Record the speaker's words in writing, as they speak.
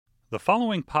The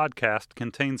following podcast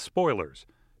contains spoilers.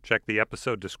 Check the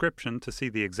episode description to see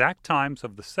the exact times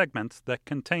of the segments that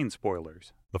contain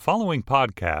spoilers. The following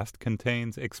podcast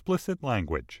contains explicit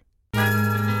language.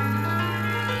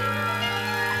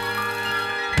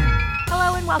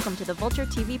 Hello and welcome to the Vulture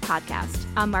TV podcast.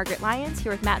 I'm Margaret Lyons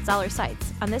here with Matt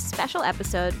Zoller-Seitz. On this special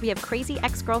episode, we have Crazy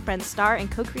Ex-Girlfriend star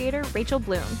and co-creator Rachel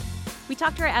Bloom. We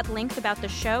talked to her at length about the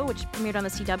show, which premiered on the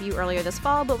CW earlier this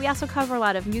fall, but we also cover a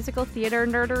lot of musical theater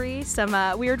nerdery, some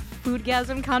weird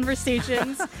foodgasm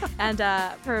conversations, and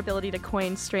her ability to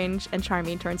coin strange and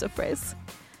charming turns of phrase.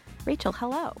 Rachel,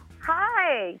 hello.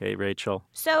 Hi. Hey, Rachel.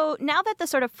 So now that the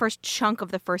sort of first chunk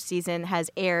of the first season has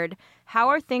aired, how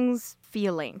are things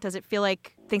feeling? Does it feel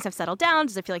like things have settled down?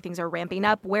 Does it feel like things are ramping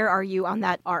up? Where are you on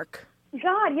that arc?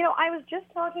 God, I was just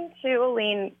talking to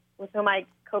Aline, with whom I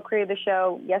co-created the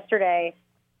show yesterday,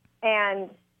 and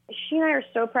she and I are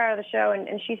so proud of the show,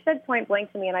 and she said point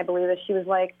blank to me, and I believe this, she was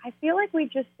like, I feel like we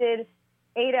just did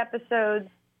 8 episodes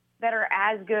that are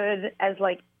as good as,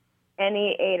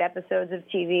 any 8 episodes of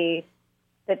TV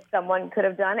that someone could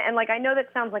have done. And, I know that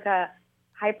sounds like a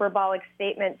hyperbolic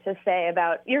statement to say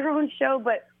about your own show,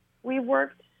 but we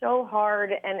worked so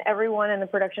hard, and everyone in the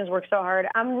productions worked so hard.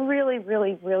 I'm really,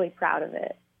 really, really proud of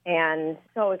it. And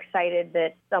so excited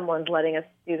that someone's letting us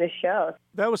do this show.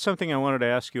 That was something I wanted to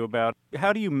ask you about.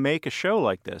 How do you make a show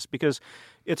like this? Because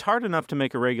it's hard enough to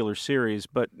make a regular series,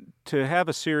 but to have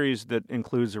a series that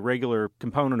includes a regular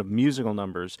component of musical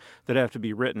numbers that have to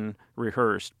be written,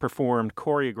 rehearsed, performed,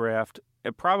 choreographed,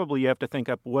 probably you have to think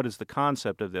up what is the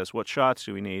concept of this, what shots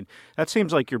do we need. That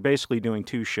seems like you're basically doing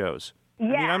 2 shows. Yeah.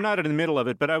 I mean, I'm not in the middle of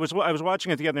it, but I was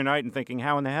watching it the other night and thinking,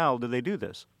 how in the hell did they do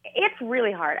this? It's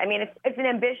really hard. I mean, it's an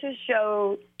ambitious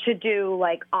show to do,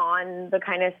 on the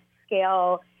kind of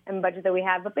scale and budget that we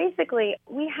have. But basically,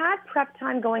 we had prep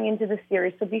time going into the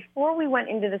series. So before we went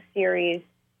into the series,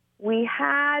 we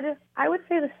had, I would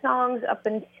say, the songs up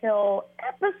until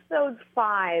episode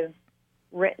 5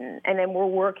 written. And then we're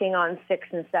working on 6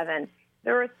 and 7.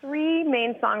 There are 3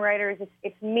 main songwriters.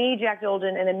 It's me, Jack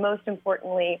Dolgen, and then most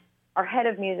importantly, our head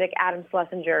of music, Adam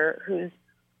Schlesinger, he's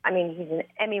an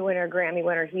Emmy winner, Grammy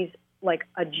winner. He's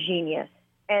a genius.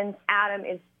 And Adam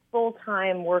is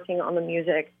full-time working on the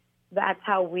music. That's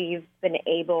how we've been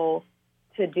able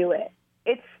to do it.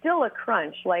 It's still a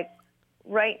crunch.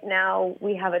 Right now,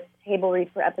 we have a table read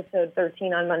for episode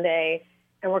 13 on Monday,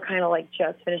 and we're kind of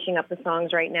just finishing up the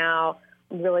songs right now.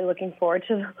 I'm really looking forward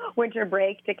to the winter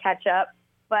break to catch up.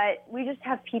 But we just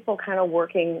have people kind of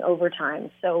working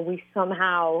overtime, so we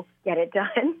somehow get it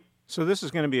done. So this is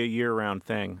going to be a year-round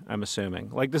thing, I'm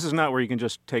assuming. This is not where you can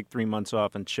just take 3 months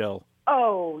off and chill.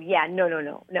 Oh, yeah,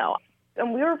 no.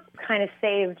 And we were kind of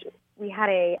saved. We had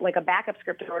a backup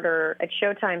script order at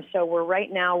Showtime, so we're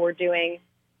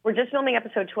just filming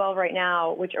episode 12 right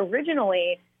now, which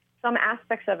originally, some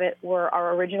aspects of it were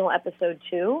our original episode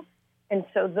 2. And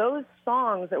so those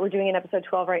songs that we're doing in episode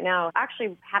 12 right now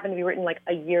actually happened to be written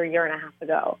a year and a half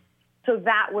ago. So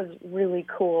that was really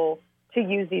cool to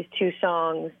use these 2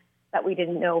 songs that we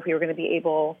didn't know if we were going to be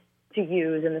able to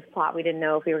use in this plot. We didn't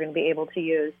know if we were going to be able to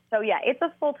use. So yeah, it's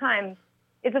a full-time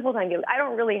gig. I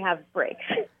don't really have breaks.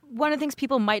 One of the things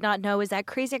people might not know is that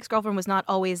Crazy Ex-Girlfriend was not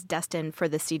always destined for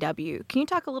the CW. Can you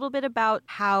talk a little bit about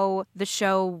how the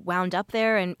show wound up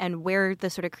there and where the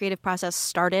sort of creative process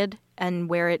started and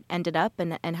where it ended up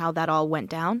and how that all went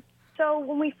down? So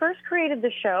when we first created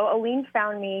the show, Aline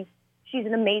found me. She's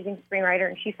an amazing screenwriter,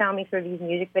 and she found me through these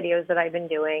music videos that I've been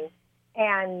doing.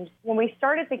 And when we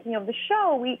started thinking of the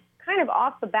show, we kind of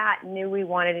off the bat knew we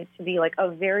wanted it to be a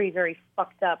very, very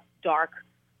fucked up, dark,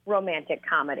 romantic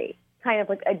comedy. Kind of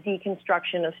a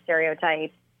deconstruction of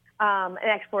stereotypes, an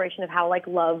exploration of how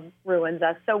love ruins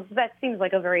us. So that seems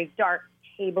like a very dark,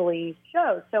 cable-y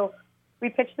show. So we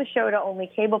pitched the show to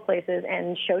only cable places,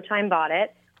 and Showtime bought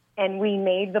it, and we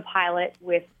made the pilot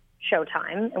with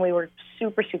Showtime, and we were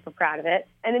super, super proud of it.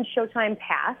 And then Showtime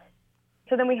passed.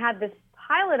 So then we had this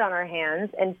pilot on our hands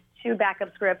and 2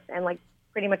 backup scripts and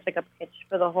pretty much a pitch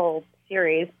for the whole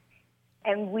series.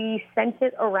 And we sent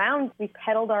it around. We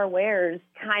peddled our wares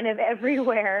kind of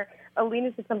everywhere.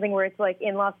 Alina did something where it's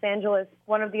in Los Angeles,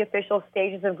 one of the official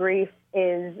stages of grief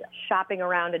is shopping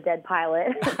around a dead pilot.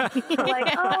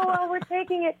 We're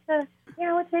taking it to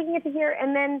here.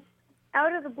 And then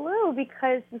out of the blue,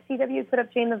 because the CW put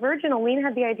up Jane the Virgin, Alina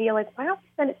had the idea, why don't we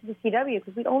send it to the CW?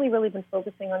 Because we'd only really been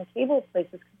focusing on cable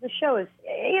places. Because the show is,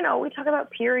 we talk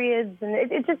about periods, and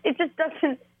it just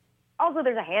doesn't. Also,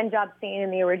 there's a hand job scene in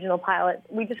the original pilot.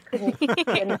 We just couldn't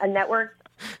get a network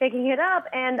picking it up.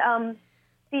 And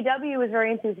CW was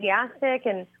very enthusiastic,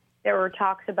 and there were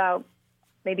talks about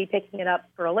maybe picking it up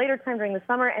for a later time during the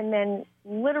summer. And then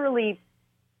literally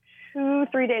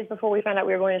 2-3 days before we found out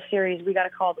we were going to series, we got a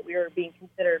call that we were being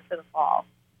considered for the fall.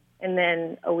 And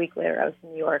then a week later, I was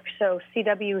in New York. So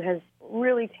CW has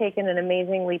really taken an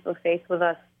amazing leap of faith with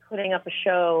us, putting up a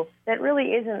show that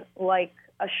really isn't like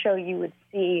a show you would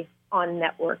see on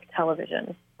network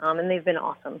television. And they've been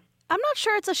awesome. I'm not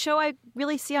sure it's a show I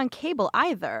really see on cable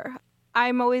either.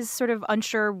 I'm always sort of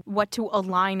unsure what to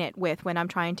align it with when I'm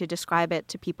trying to describe it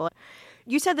to people.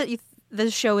 You said that the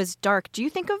show is dark. Do you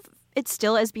think of it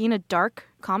still as being a dark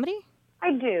comedy?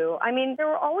 I do. I mean, there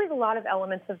were always a lot of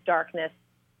elements of darkness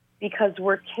because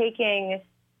we're taking,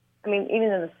 I mean,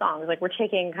 even in the songs, like we're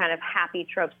taking kind of happy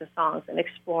tropes of songs and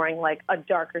exploring like a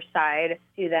darker side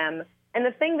to them. And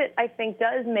the thing that I think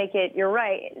does make it, you're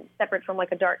right, separate from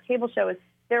like a dark cable show is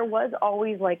there was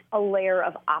always like a layer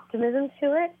of optimism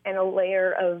to it and a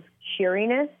layer of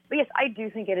cheeriness. But yes, I do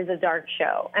think it is a dark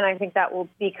show. And I think that will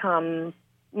become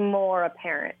more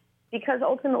apparent because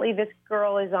ultimately this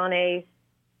girl is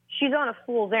she's on a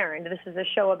fool's errand. This is a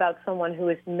show about someone who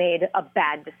has made a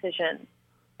bad decision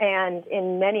and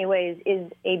in many ways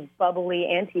is a bubbly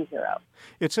anti-hero.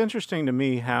 It's interesting to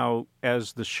me how,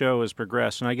 as the show has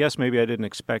progressed, and I guess maybe I didn't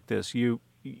expect this, you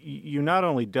not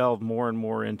only delve more and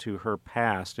more into her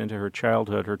past, into her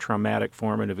childhood, her traumatic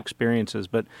formative experiences,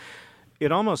 but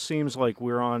it almost seems like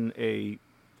we're on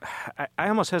I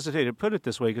almost hesitate to put it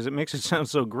this way because it makes it sound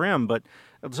so grim, but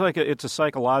it's like it's a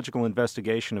psychological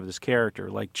investigation of this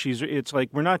character. Like it's like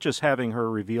we're not just having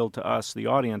her revealed to us, the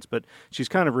audience, but she's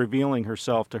kind of revealing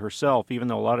herself to herself, even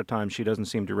though a lot of times she doesn't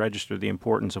seem to register the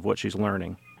importance of what she's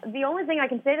learning. The only thing I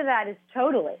can say to that is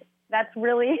totally. That's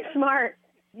really smart.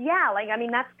 Yeah, like, I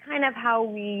mean, that's kind of how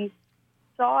we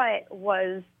saw it,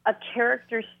 was a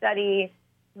character study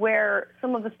where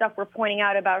some of the stuff we're pointing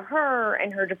out about her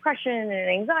and her depression and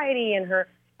anxiety and her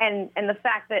and the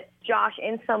fact that Josh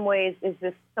in some ways is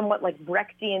this somewhat like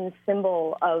Brechtian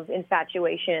symbol of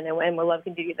infatuation and what love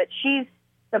can do, that she's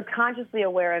subconsciously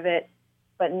aware of it,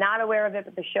 but not aware of it,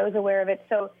 but the show's aware of it.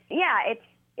 So, yeah,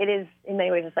 it is in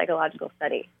many ways a psychological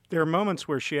study. There are moments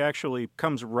where she actually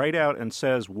comes right out and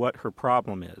says what her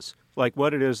problem is, like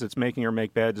what it is that's making her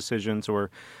make bad decisions or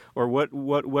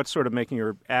what's sort of making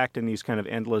her act in these kind of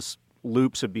endless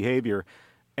loops of behavior.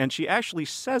 And she actually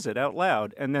says it out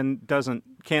loud and then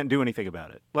can't do anything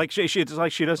about it. Like it's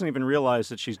like she doesn't even realize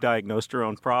that she's diagnosed her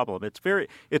own problem.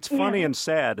 It's funny and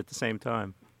sad at the same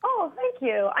time. Oh, thank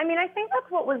you. I mean, I think that's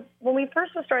what was, when we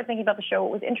first started thinking about the show,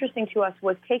 what was interesting to us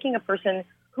was taking a person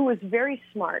who was very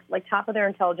smart, like top of their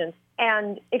intelligence,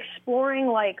 and exploring,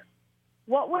 like,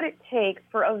 what would it take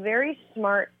for a very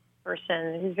smart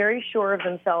person who's very sure of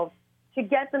themselves to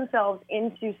get themselves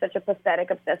into such a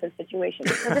pathetic, obsessive situation?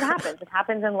 Because it happens. It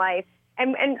happens in life.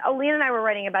 And Alina and I were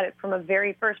writing about it from a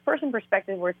very first-person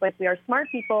perspective where it's like we are smart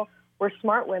people, we're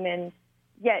smart women,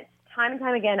 yet time and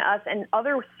time again, us and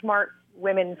other smart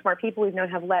women, smart people we've known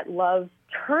have let love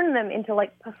turn them into,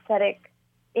 like, pathetic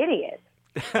idiots.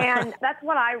 And that's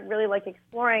what I really like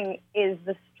exploring, is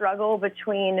the struggle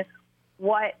between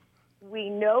what we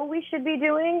know we should be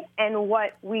doing and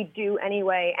what we do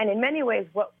anyway. And in many ways,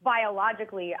 what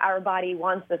biologically our body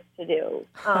wants us to do.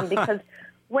 Because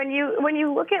when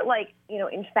you look at, like, you know,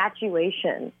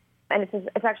 infatuation, and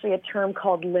it's actually a term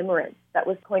called limerence that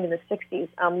was coined in the 60s.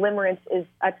 Limerence is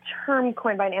a term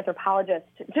coined by an anthropologist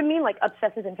to mean, like,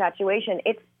 obsessive infatuation.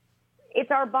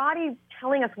 It's our body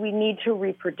telling us we need to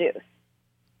reproduce.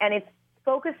 And it's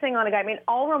focusing on a guy. I mean,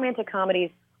 all romantic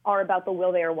comedies are about the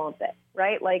will they or won't they,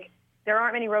 right? Like, there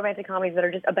aren't many romantic comedies that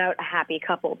are just about a happy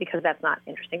couple because that's not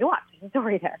interesting to watch. There's a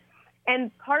story there.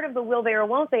 And part of the will they or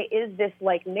won't they is this,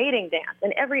 like, mating dance.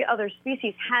 And every other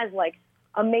species has, like,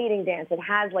 a mating dance. It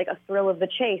has, like, a thrill of the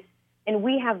chase. And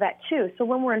we have that, too. So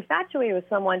when we're infatuated with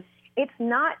someone, it's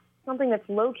not something that's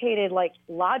located, like,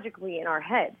 logically in our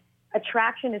head.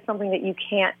 Attraction is something that you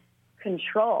can't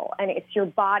control. And it's your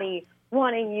body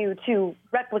wanting you to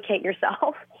replicate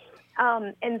yourself.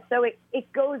 And so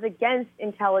it goes against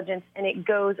intelligence and it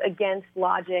goes against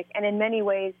logic. And in many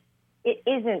ways, it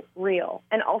isn't real.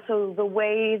 And also the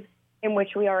ways in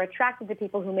which we are attracted to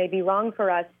people who may be wrong for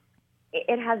us,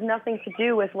 it has nothing to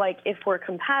do with, like, if we're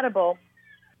compatible.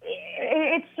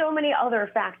 It's so many other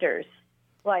factors.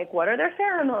 Like, what are their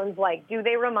pheromones like? Do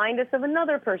they remind us of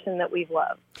another person that we've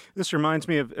loved? This reminds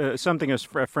me of something a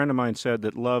friend of mine said,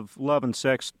 that love and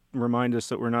sex remind us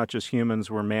that we're not just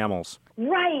humans, we're mammals.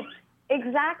 Right.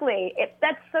 Exactly.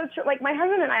 That's so true. Like, my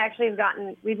husband and I actually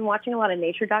we've been watching a lot of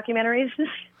nature documentaries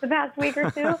the past week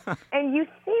or two. And you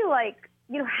see, like,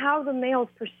 you know, how the males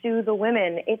pursue the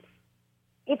women.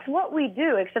 it's what we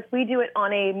do, except we do it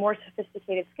on a more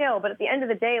sophisticated scale. But at the end of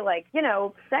the day, like, you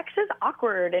know, sex is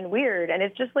awkward and weird, and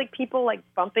it's just like people like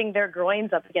bumping their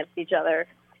groins up against each other.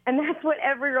 And that's what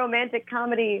every romantic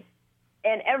comedy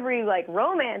and every like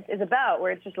romance is about,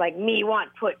 where it's just like, me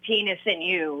want put penis in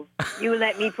you, you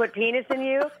let me put penis in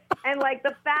you. And like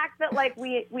the fact that like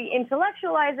we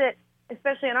intellectualize it,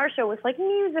 especially on our show, with like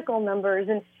musical numbers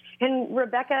and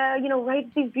Rebecca, you know,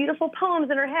 writes these beautiful poems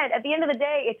in her head. At the end of the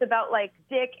day, it's about like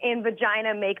dick and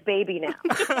vagina make baby now.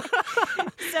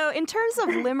 So in terms of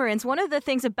limerence, one of the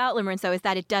things about limerence, though, is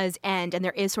that it does end and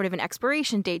there is sort of an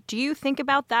expiration date. Do you think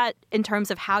about that in terms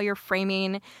of how you're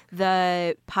framing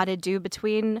the pas de deux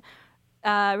between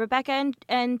Rebecca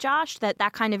and Josh,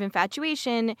 that kind of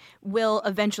infatuation will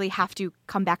eventually have to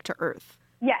come back to earth?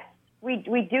 Yes, we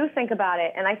do think about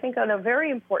it. And I think a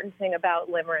very important thing about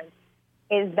limerence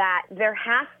is that there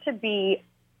has to be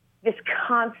this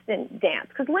constant dance.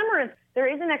 Because limerence, there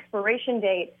is an expiration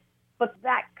date, but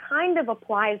that kind of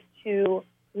applies to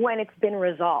when it's been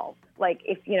resolved. Like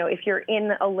if you're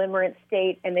in a limerence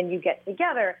state and then you get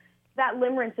together, that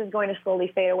limerence is going to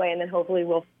slowly fade away and then hopefully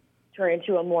will turn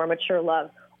into a more mature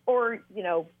love. Or, you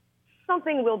know,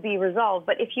 something will be resolved.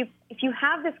 But if you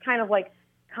have this kind of like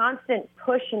constant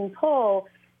push and pull,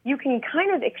 you can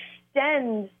kind of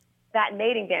extend that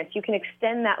mating dance. You can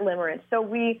extend that limerence. So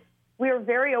we are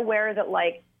very aware that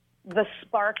like the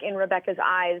spark in Rebecca's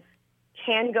eyes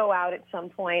can go out at some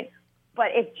point, but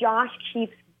if Josh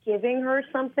keeps giving her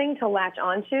something to latch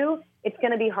onto, it's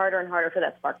going to be harder and harder for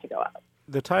that spark to go out.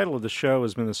 The title of the show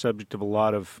has been the subject of a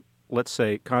lot of, let's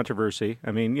say, controversy.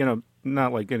 I mean, you know,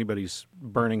 not like anybody's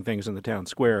burning things in the town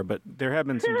square, but there have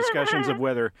been some discussions of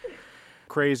whether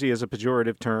crazy is a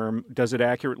pejorative term. Does it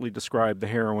accurately describe the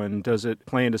heroine? Does it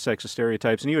play into sexist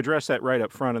stereotypes? And you address that right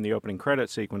up front in the opening credit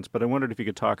sequence, but I wondered if you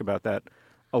could talk about that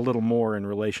a little more in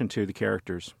relation to the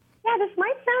characters. Yeah, this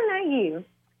might sound naive,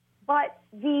 but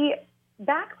the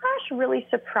backlash really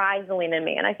surprised Alina and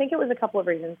me, and I think it was a couple of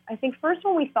reasons. I think first,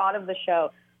 when we thought of the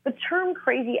show, the term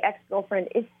crazy ex-girlfriend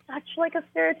is such like a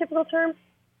stereotypical term.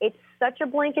 It's such a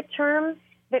blanket term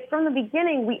that from the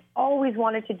beginning, we always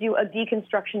wanted to do a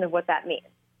deconstruction of what that means.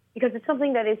 Because it's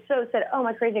something that is so said, oh,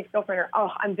 my crazy ex-girlfriend, or, oh,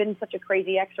 I'm been such a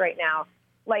crazy ex right now.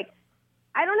 Like,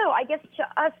 I don't know. I guess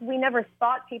to us, we never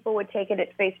thought people would take it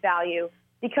at face value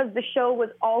because the show was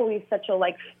always such a,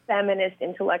 like, feminist,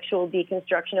 intellectual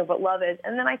deconstruction of what love is.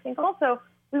 And then I think also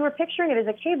we were picturing it as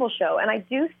a cable show. And I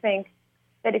do think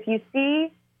that if you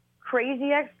see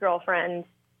Crazy Ex-Girlfriend,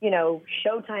 you know,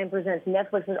 Showtime presents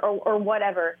Netflix or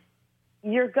whatever,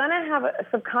 you're going to have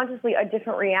subconsciously a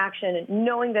different reaction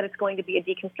knowing that it's going to be a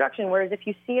deconstruction. Whereas if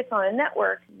you see it's on a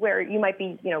network where you might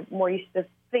be, you know, more used to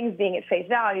things being at face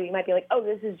value, you might be like, oh,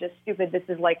 this is just stupid. This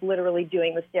is like literally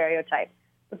doing the stereotype.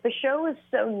 But the show is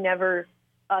so never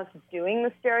us doing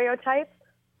the stereotype.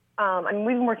 I mean,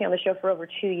 we've been working on the show for over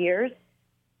 2 years.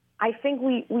 I think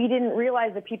we didn't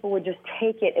realize that people would just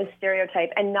take it as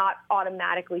stereotype and not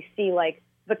automatically see like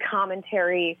the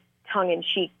commentary,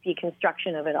 tongue-in-cheek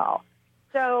deconstruction of it all.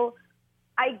 So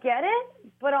I get it,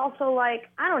 but also, like,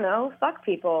 I don't know, fuck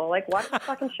people. Like, watch the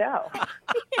fucking show.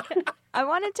 I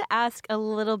wanted to ask a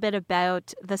little bit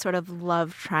about the sort of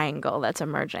love triangle that's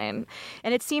emerging.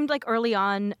 And it seemed like early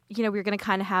on, you know, we were going to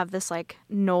kind of have this, like,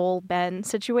 Noel-Ben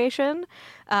situation.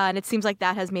 And it seems like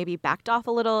that has maybe backed off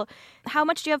a little. How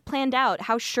much do you have planned out?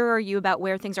 How sure are you about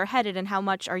where things are headed? And how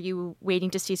much are you waiting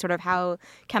to see sort of how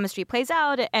chemistry plays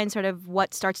out and sort of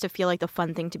what starts to feel like the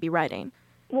fun thing to be writing?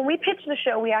 When we pitched the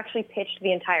show, we actually pitched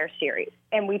the entire series,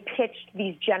 and we pitched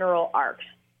these general arcs.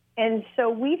 And so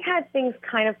we've had things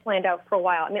kind of planned out for a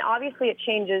while. I mean, obviously it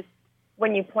changes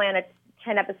when you plan a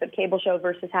 10-episode cable show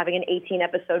versus having an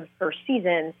 18-episode first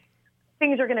season.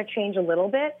 Things are going to change a little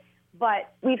bit,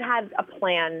 but we've had a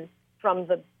plan from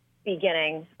the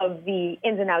beginning of the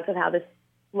ins and outs of how this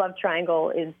love triangle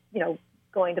is, you know,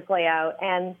 going to play out.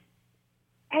 And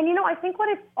you know, I think what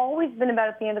it's always been about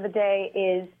at the end of the day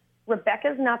is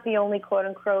Rebecca's not the only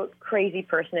quote-unquote crazy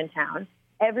person in town.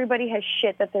 Everybody has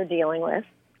shit that they're dealing with.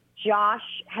 Josh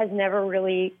has never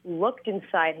really looked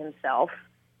inside himself,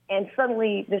 and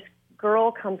suddenly this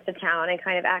girl comes to town and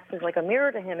kind of acts as like a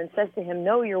mirror to him and says to him,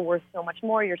 no, you're worth so much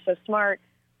more, you're so smart,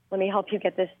 let me help you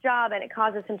get this job. And it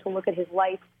causes him to look at his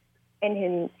life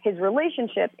and his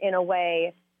relationship in a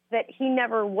way that he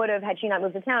never would have had she not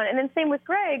moved to town. And then same with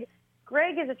Greg.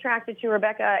 Greg is attracted to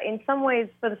Rebecca in some ways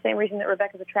for the same reason that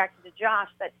Rebecca's attracted to Josh,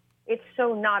 that it's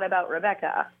so not about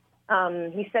Rebecca.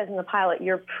 He says in the pilot,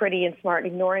 you're pretty and smart,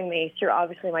 ignoring me, so you're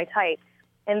obviously my type.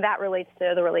 And that relates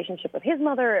to the relationship with his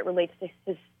mother. It relates to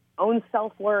his own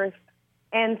self-worth.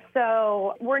 And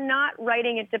so we're not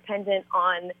writing it dependent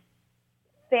on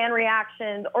fan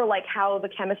reactions or like how the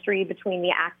chemistry between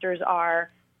the actors are,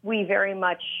 we very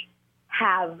much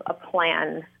have a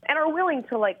plan and are willing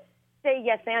to like say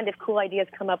yes and if cool ideas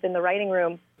come up in the writing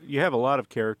room. You have a lot of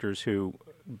characters who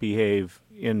behave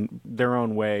in their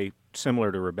own way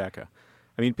similar to Rebecca.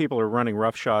 I mean, people are running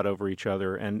roughshod over each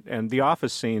other, and the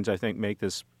office scenes, I think, make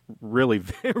this really,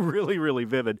 really, really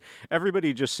vivid.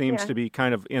 Everybody just seems to be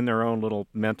kind of in their own little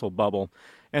mental bubble.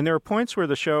 And there are points where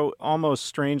the show almost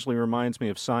strangely reminds me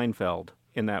of Seinfeld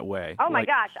in that way. Oh, my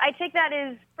gosh. I take that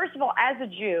as, first of all, as a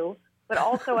Jew, but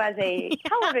also as a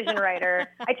television writer,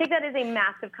 I take that as a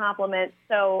massive compliment.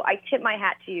 So I tip my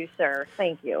hat to you, sir.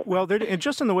 Thank you. Well,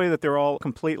 just in the way that they're all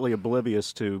completely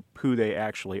oblivious to who they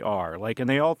actually are. And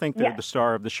they all think they're the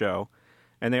star of the show.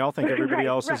 And they all think everybody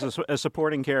else is a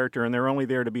supporting character, and they're only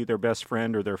there to be their best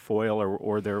friend or their foil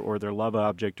or their love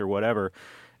object or whatever.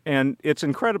 And it's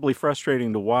incredibly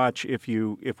frustrating to watch if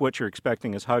what you're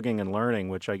expecting is hugging and learning,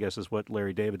 which I guess is what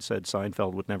Larry David said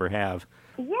Seinfeld would never have.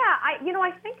 Yeah,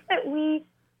 I think that when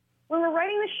we're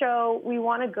writing the show, we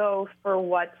want to go for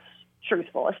what's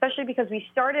truthful, especially because we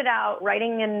started out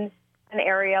writing in an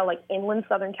area like inland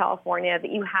Southern California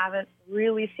that you haven't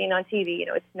really seen on TV.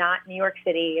 It's not New York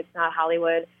City, it's not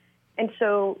Hollywood. And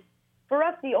so for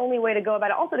us, the only way to go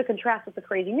about it, also to contrast with the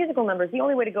crazy musical numbers, the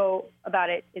only way to go about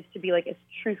it is to be like as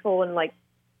truthful and like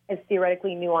as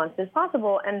theoretically nuanced as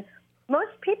possible. And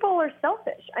most people are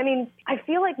selfish. I mean, I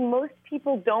feel like most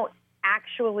people don't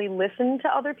actually listen to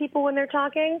other people when they're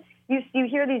talking. You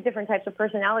hear these different types of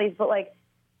personalities, but like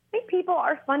I think people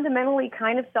are fundamentally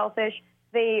kind of selfish.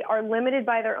 They are limited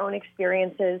by their own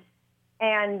experiences,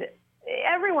 and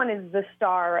everyone is the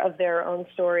star of their own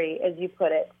story, as you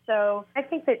put it. So I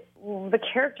think that the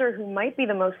character who might be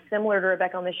the most similar to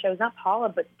Rebecca on the show is not Paula,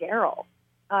 but Daryl.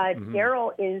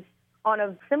 Daryl is on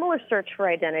a similar search for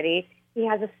identity. He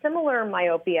has a similar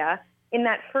myopia. In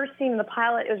that first scene in the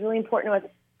pilot, it was really important to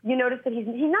us. You notice that he's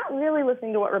not really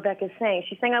listening to what Rebecca's saying.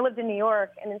 She's saying, I lived in New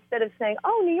York, and instead of saying,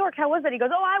 oh, New York, how was it? He goes,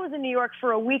 oh, I was in New York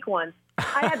for a week once.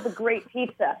 I had the great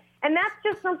pizza. And that's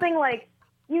just something like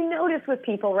you notice with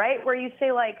people, right, where you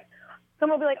say, like,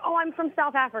 someone will be like, oh, I'm from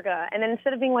South Africa. And then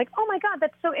instead of being like, oh, my God,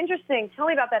 that's so interesting, tell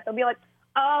me about that, they'll be like,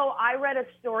 oh, I read a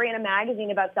story in a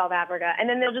magazine about South Africa. And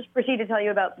then they'll just proceed to tell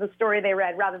you about the story they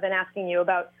read rather than asking you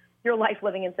about your life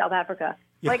living in South Africa.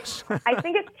 Yes. Like, I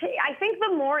think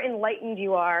the more enlightened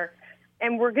you are,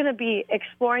 and we're going to be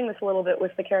exploring this a little bit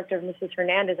with the character of Mrs.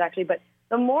 Hernandez, actually, but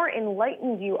the more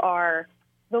enlightened you are,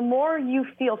 the more you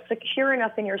feel secure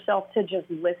enough in yourself to just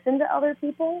listen to other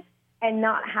people and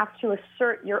not have to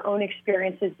assert your own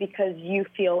experiences because you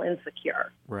feel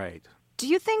insecure. Right. Do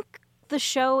you think the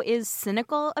show is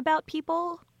cynical about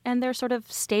people and their sort of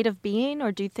state of being,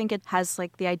 or do you think it has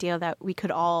like the idea that we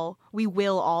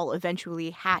will all eventually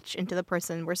hatch into the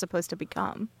person we're supposed to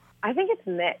become? I think it's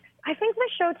mixed. I think the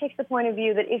show takes the point of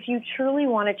view that if you truly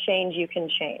want to change, you can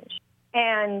change.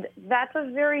 And that's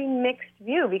a very mixed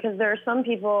view because there are some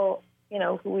people,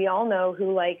 who we all know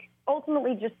who like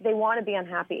ultimately just they want to be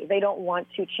unhappy. They don't want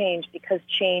to change because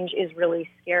change is really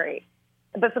scary.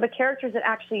 But for the characters that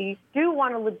actually do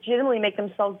want to legitimately make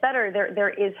themselves better, there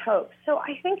is hope. So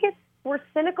I think we're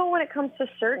cynical when it comes to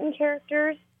certain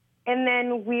characters. And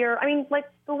then like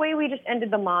the way we just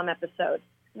ended the mom episode.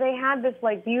 They had this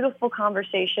like beautiful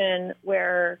conversation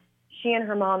where she and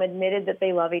her mom admitted that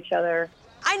they love each other.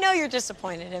 I know you're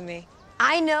disappointed in me.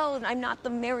 I know I'm not the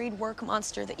married work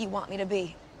monster that you want me to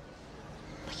be.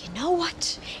 But you know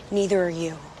what? Neither are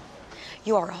you.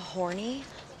 You are a horny,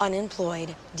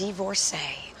 unemployed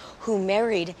divorcee who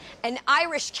married an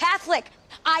Irish Catholic.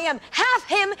 I am half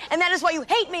him, and that is why you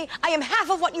hate me. I am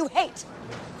half of what you hate.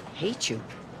 Hate you?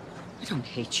 I don't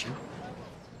hate you.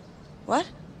 What?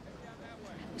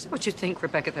 Is that what you think,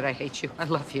 Rebecca, that I hate you? I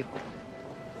love you.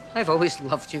 I've always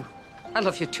loved you. I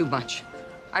love you too much.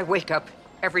 I wake up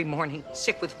every morning,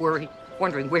 sick with worry,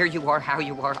 wondering where you are, how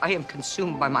you are. I am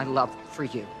consumed by my love for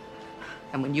you.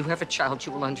 And when you have a child,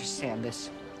 you will understand this.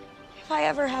 If I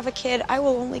ever have a kid, I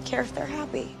will only care if they're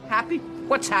happy. Happy?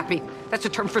 What's happy? That's a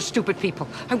term for stupid people.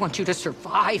 I want you to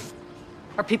survive.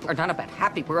 Our people are not about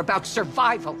happy, we're about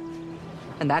survival.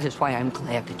 And that is why I'm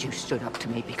glad that you stood up to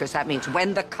me, because that means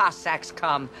when the Cossacks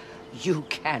come, you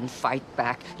can fight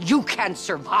back. You can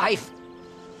survive.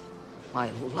 I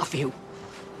love you.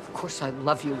 Of course I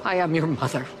love you. I am your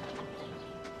mother.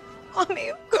 Mommy,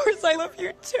 of course I love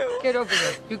you too. Get over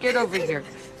here. You get over here.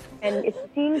 And it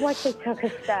seems like they took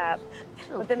a step.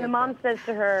 But then the mom says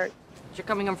to her, you're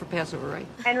coming home for Passover, right?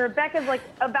 And Rebecca's like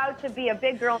about to be a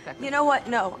big girl. You know what?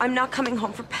 No, I'm not coming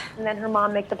home for And then her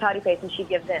mom makes a pouty face and she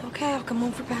gives in. Okay, I'll come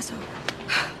home for Passover.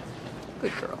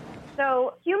 Good girl.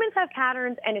 So humans have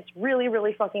patterns, and it's really,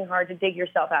 really fucking hard to dig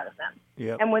yourself out of them.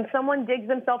 Yep. And when someone digs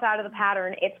themselves out of the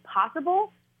pattern, it's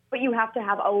possible, but you have to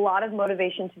have a lot of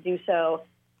motivation to do so.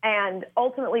 And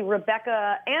ultimately,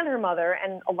 Rebecca and her mother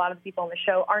and a lot of the people on the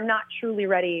show are not truly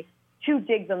ready to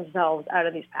dig themselves out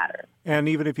of these patterns. And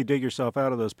even if you dig yourself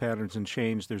out of those patterns and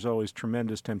change, there's always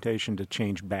tremendous temptation to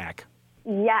change back.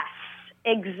 Yes,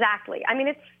 exactly. I mean,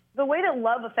 it's the way that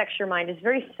love affects your mind is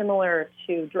very similar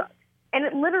to drugs. And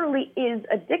it literally is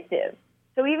addictive.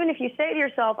 So even if you say to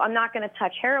yourself, I'm not going to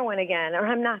touch heroin again, or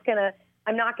I'm not going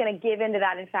to give into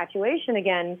that infatuation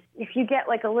again, if you get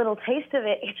like a little taste of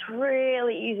it, it's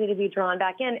really easy to be drawn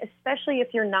back in, especially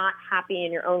if you're not happy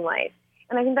in your own life.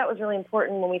 And I think that was really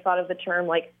important when we thought of the term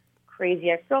like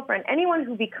crazy ex-girlfriend. Anyone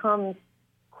who becomes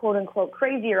quote unquote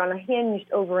crazy or unhinged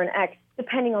over an ex,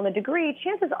 depending on the degree,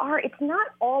 chances are it's not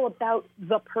all about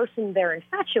the person they're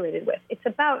infatuated with. It's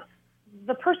about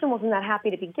the person wasn't that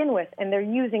happy to begin with, and they're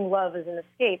using love as an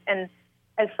escape. And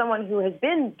as someone who has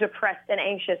been depressed and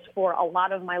anxious for a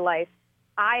lot of my life,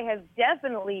 I have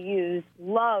definitely used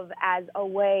love as a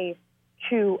way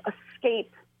to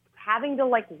escape having to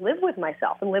like live with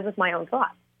myself and live with my own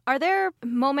thoughts. Are there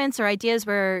moments or ideas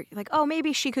where like, oh,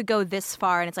 maybe she could go this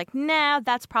far, and it's like, nah,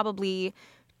 that's probably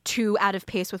too out of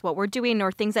pace with what we're doing,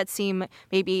 or things that seem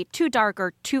maybe too dark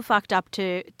or too fucked up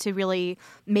to really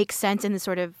make sense in the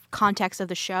sort of context of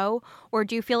the show? Or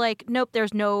do you feel like, nope,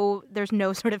 there's no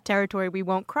sort of territory we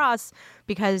won't cross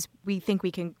because we think we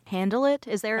can handle it?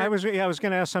 Is there? I was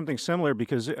going to ask something similar,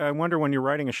 because I wonder, when you're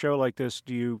writing a show like this,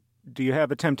 do you have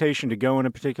a temptation to go in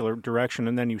a particular direction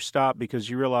and then you stop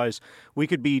because you realize we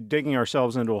could be digging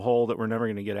ourselves into a hole that we're never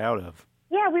going to get out of?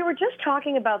 Yeah, we were just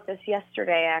talking about this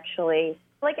yesterday, actually.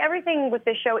 Like everything with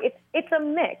this show, it's a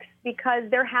mix, because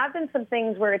there have been some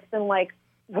things where it's been like,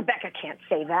 Rebecca can't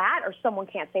say that, or someone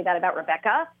can't say that about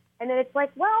Rebecca. And then it's like,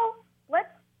 well,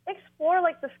 let's explore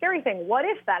like the scary thing. What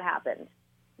if that happened?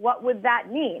 What would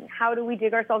that mean? How do we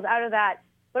dig ourselves out of that?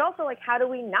 But also, like, how do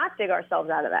we not dig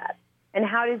ourselves out of that? And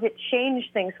how does it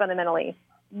change things fundamentally?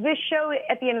 This show,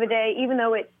 at the end of the day, even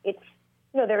though it's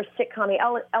there are sitcom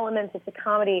elements, it's a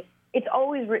comedy, it's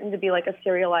always written to be like a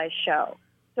serialized show.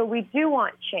 So we do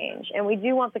want change, and we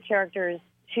do want the characters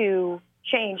to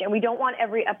change, and we don't want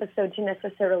every episode to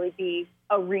necessarily be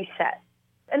a reset.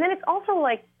 And then it's also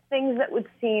like things that would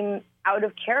seem out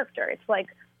of character. It's like,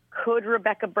 could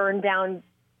Rebecca burn down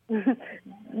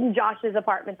Josh's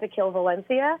apartment to kill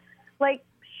Valencia? Like,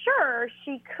 sure,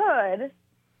 she could,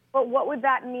 but what would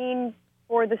that mean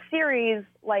for the series?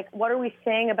 Like, what are we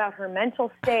saying about her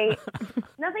mental state?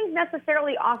 Nothing's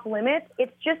necessarily off limits.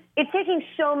 It's taking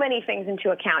so many things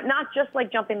into account, not just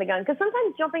like jumping the gun. Because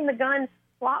sometimes jumping the gun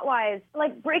plot-wise,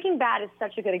 like Breaking Bad is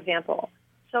such a good example.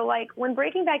 So like when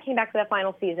Breaking Bad came back for that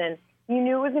final season, you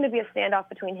knew it was going to be a standoff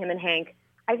between him and Hank.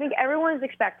 I think everyone is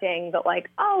expecting that like,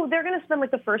 oh, they're going to spend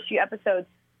like the first few episodes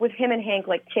with him and Hank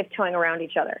like tiptoeing around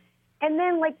each other. And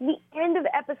then like the end of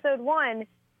episode 1,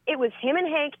 it was him and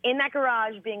Hank in that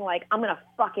garage being like, I'm going to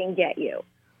fucking get you.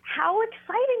 How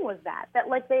exciting was that? That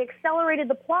like they accelerated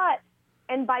the plot.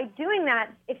 And by doing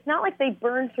that, it's not like they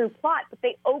burned through plot, but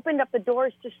they opened up the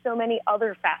doors to so many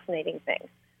other fascinating things.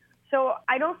 So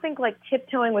I don't think like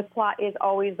tiptoeing with plot is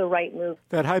always the right move.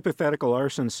 That hypothetical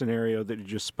arson scenario that you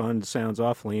just spun sounds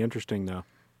awfully interesting, though.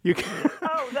 You can...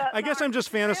 I guess I'm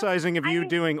just fantasizing of you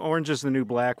doing Orange is the New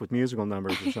Black with musical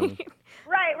numbers or something.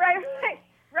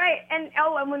 Right. And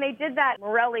when they did that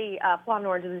Morelli plot in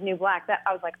Orange is the New Black, that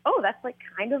I was like, oh, that's like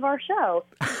kind of our show,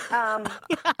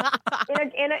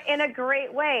 in a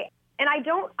great way. And I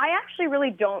actually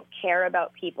really don't care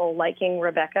about people liking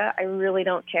Rebecca. I really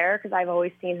don't care, because I've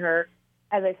always seen her,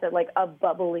 as I said, like a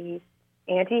bubbly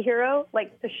anti-hero.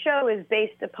 Like the show is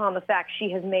based upon the fact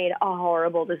she has made a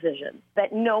horrible decision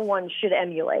that no one should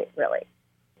emulate, really.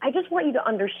 I just want you to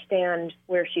understand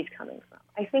where she's coming from.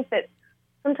 I think that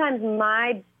sometimes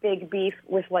my big beef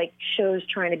with like shows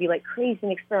trying to be like crazy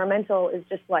and experimental is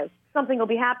just like something will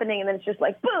be happening and then it's just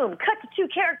like, boom, cut to 2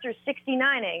 characters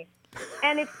 69ing.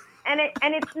 And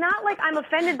it's not like I'm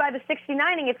offended by the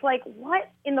 69ing. It's like,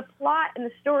 what in the plot and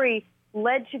the story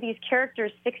led to these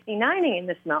characters 69ing in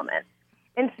this moment?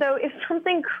 And so if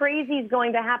something crazy is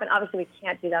going to happen, obviously we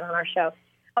can't do that on our show.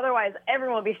 Otherwise,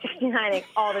 everyone will be 69ing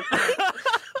all the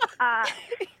time.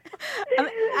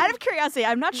 Out of curiosity,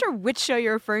 I'm not sure which show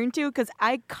you're referring to, because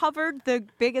I covered the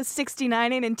biggest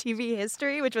 69ing in TV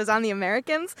history, which was on The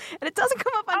Americans, and it doesn't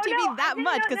come up on TV that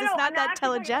much because it's not that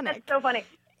telegenic. That's so funny.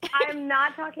 I'm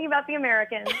not talking about The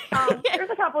Americans. There's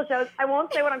a couple of shows. I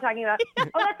won't say what I'm talking about.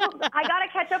 I got to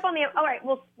catch up on the... All right,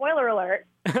 well, spoiler alert.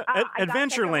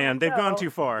 Adventureland, they've gone too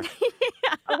far.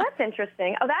 Oh, that's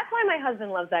interesting. Oh, that's why my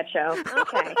husband loves that show.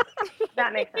 Okay.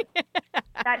 That makes sense.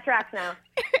 That tracks now.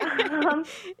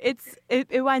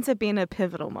 It winds up being a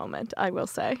pivotal moment, I will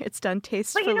say. It's done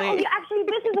tastefully. But actually,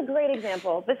 this is a great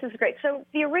example. This is great. So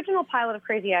the original pilot of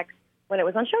Crazy Ex, when it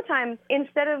was on Showtime,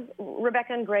 instead of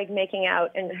Rebecca and Greg making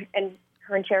out and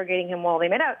her interrogating him while they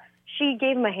made out, she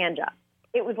gave him a hand job.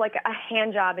 It was like a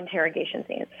hand job interrogation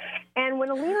scene. And when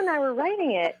Aline and I were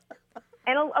writing it,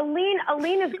 and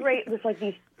Aline is great with like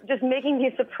these, just making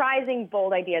these surprising,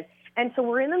 bold ideas. And so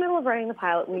we're in the middle of writing the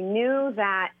pilot. We knew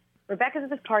that Rebecca's at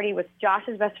this party with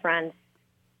Josh's best friend.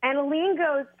 And Aline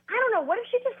goes, I don't know, what if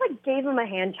she just like gave him a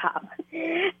hand job?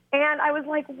 And I was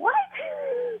like, what?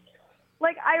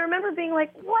 Like, I remember being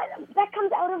like, what? That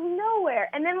comes out of nowhere.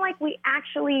 And then like we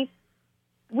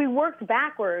worked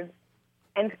backwards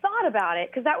and thought about it,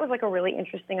 because that was like a really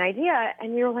interesting idea.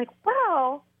 And we were like,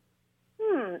 well,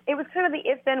 it was kind of the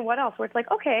if then what else, where it's like,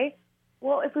 okay,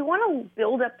 well, if we want to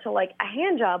build up to like a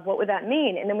hand job, what would that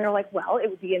mean? And then we were like, well, it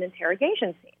would be an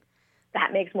interrogation scene.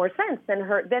 That makes more sense than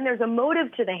her. Then there's a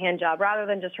motive to the hand job rather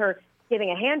than just her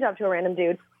giving a hand job to a random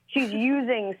dude. She's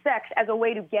using sex as a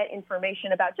way to get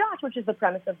information about Josh, which is the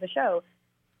premise of the show.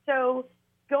 So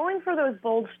going for those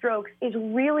bold strokes is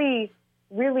really,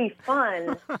 really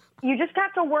fun. You just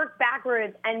have to work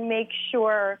backwards and make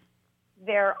sure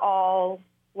they're all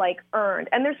like earned.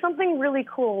 And there's something really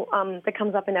cool that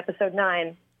comes up in episode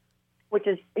 9, which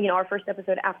is, our first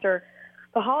episode after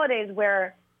the holidays,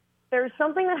 where there's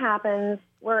something that happens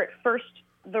where at first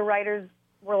the writers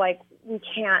were like, we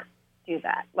can't do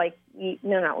that. Like,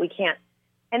 no, we can't.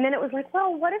 And then it was like,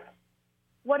 well, what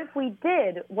if we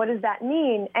did? What does that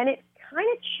mean? And it kind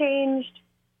of changed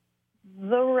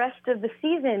the rest of the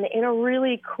season in a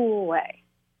really cool way.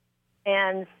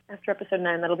 And after episode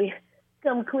 9, that'll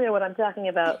become clear what I'm talking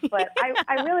about. But I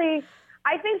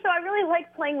think so. I really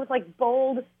like playing with like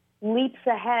bold leaps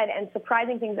ahead and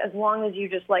surprising things as long as you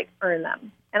just like earn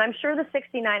them. And I'm sure the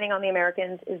 69ing on the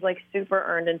Americans is like super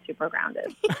earned and super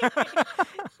grounded.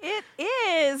 It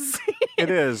is. It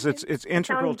is. It's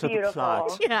integral to the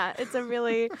plot. Yeah, it's a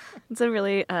really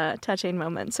touching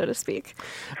moment, so to speak.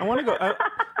 I want to go.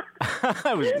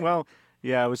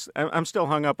 I'm still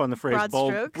hung up on the phrase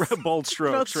bold strokes. Bold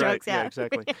strokes, right? Yeah,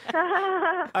 exactly.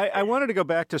 I wanted to go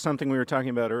back to something we were talking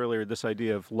about earlier, this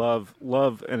idea of love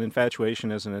and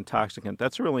infatuation as an intoxicant.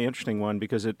 That's a really interesting one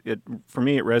because it for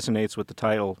me, it resonates with the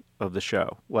title of the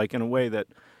show, like in a way that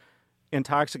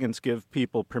intoxicants give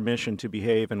people permission to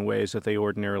behave in ways that they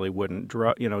ordinarily wouldn't.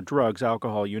 Drugs,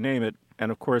 alcohol, you name it.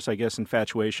 And of course, I guess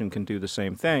infatuation can do the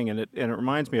same thing. And it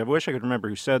reminds me, I wish I could remember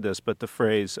who said this, but the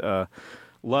phrase,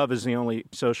 love is the only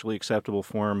socially acceptable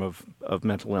form of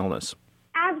mental illness.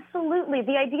 Absolutely.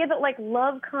 The idea that, like,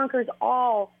 love conquers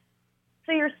all.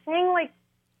 So you're saying, like,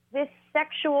 this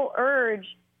sexual urge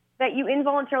that you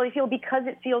involuntarily feel because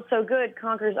it feels so good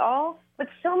conquers all, but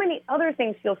so many other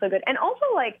things feel so good. And also,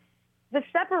 like, the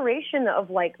separation of,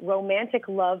 like, romantic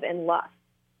love and lust.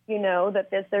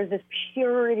 That there's this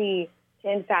purity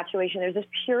to infatuation. There's this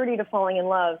purity to falling in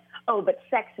love. Oh, but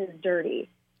sex is dirty.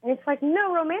 And it's like,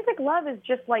 no, romantic love is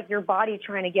just like your body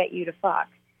trying to get you to fuck.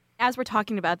 As we're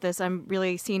talking about this, I'm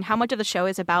really seeing how much of the show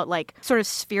is about like sort of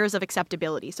spheres of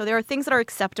acceptability. So there are things that are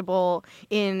acceptable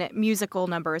in musical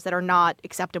numbers that are not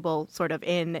acceptable sort of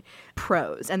in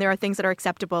prose. And there are things that are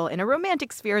acceptable in a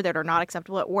romantic sphere that are not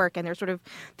acceptable at work. And there's sort of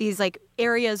these like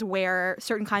areas where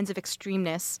certain kinds of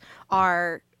extremeness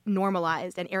are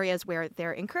normalized and areas where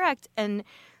they're incorrect. And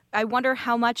I wonder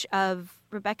how much of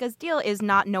Rebecca's deal is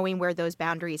not knowing where those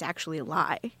boundaries actually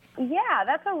lie. Yeah,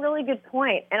 that's a really good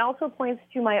point, and also points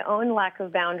to my own lack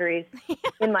of boundaries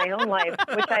in my own life,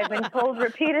 which I've been told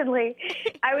repeatedly.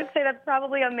 I would say that's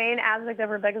probably a main aspect of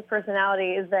Rebecca's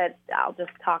personality, is that I'll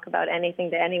just talk about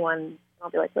anything to anyone. I'll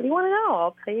be like, what do you want to know?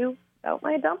 I'll tell you about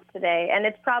my dump today, and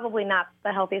it's probably not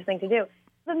the healthiest thing to do.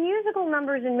 The musical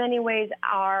numbers in many ways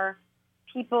are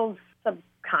people's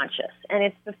subconscious, and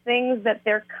it's the things that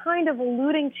they're kind of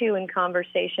alluding to in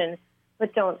conversation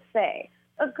but don't say.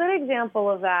 A good example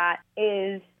of that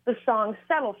is the song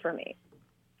Settle For Me.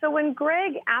 So when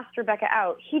Greg asked Rebecca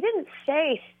out, he didn't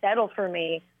say, settle for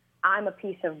me, I'm a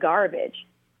piece of garbage.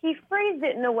 He phrased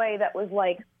it in a way that was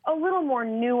like a little more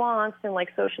nuanced and like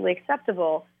socially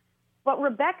acceptable. But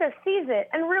Rebecca sees it,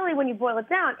 and really when you boil it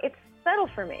down, it's settle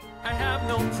for me. I have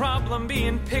no problem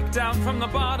being picked out from the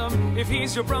bottom. If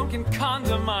he's your broken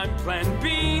condom, I'm plan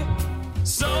B.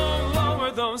 So lower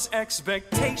those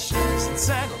expectations and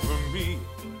settle for me.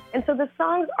 And so the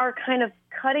songs are kind of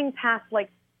cutting past like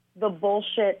the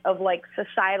bullshit of like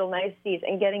societal niceties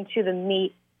and getting to the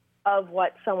meat of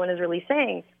what someone is really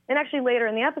saying. And actually later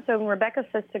in the episode, when Rebecca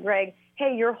says to Greg,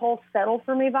 hey, your whole settle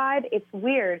for me vibe, it's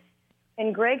weird.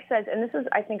 And Greg says, and this is,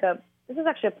 I think, this is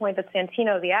actually a point that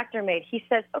Santino, the actor, made. He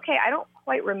says, okay, I don't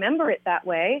quite remember it that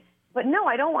way, but no,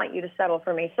 I don't want you to settle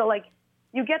for me. So, like,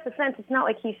 you get the sense it's not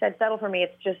like he said settle for me.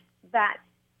 It's just that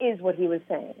is what he was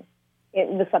saying,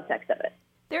 in the subtext of it.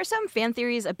 There are some fan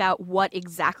theories about what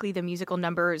exactly the musical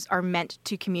numbers are meant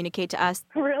to communicate to us.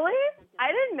 Really?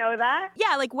 I didn't know that.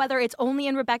 Yeah, like whether it's only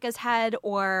in Rebecca's head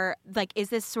or, like, is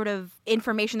this sort of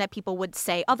information that people would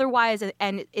say otherwise,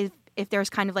 and if there's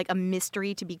kind of like a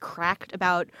mystery to be cracked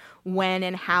about when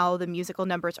and how the musical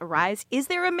numbers arise. Is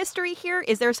there a mystery here?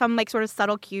 Is there some like sort of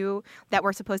subtle cue that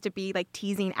we're supposed to be like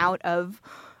teasing out of,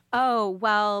 oh,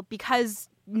 well, because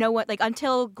no one, like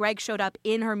until Greg showed up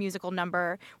in her musical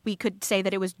number, we could say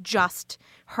that it was just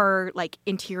her like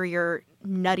interior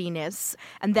nuttiness.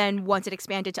 And then once it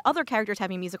expanded to other characters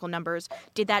having musical numbers,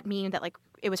 did that mean that like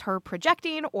it was her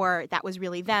projecting or that was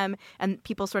really them? And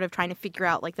people sort of trying to figure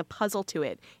out like the puzzle to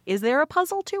it. Is there a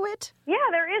puzzle to it? Yeah,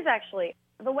 there is actually.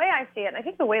 The way I see it, and I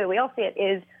think the way that we all see it,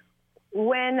 is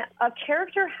when a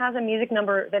character has a music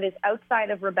number that is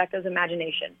outside of Rebecca's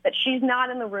imagination, that she's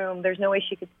not in the room, there's no way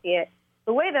she could see it.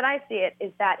 The way that I see it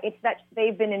is that it's that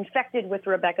they've been infected with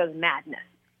Rebecca's madness.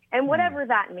 And whatever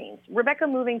that means, Rebecca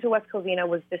moving to West Covina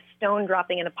was this stone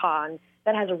dropping in a pond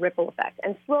that has a ripple effect.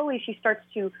 And slowly she starts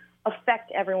to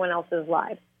affect everyone else's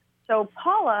lives. So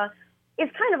Paula is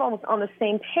kind of almost on the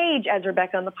same page as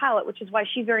Rebecca in the pilot, which is why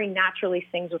she very naturally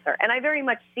sings with her. And I very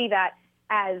much see that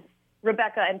as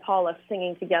Rebecca and Paula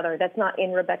singing together. That's not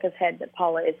in Rebecca's head that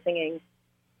Paula is singing.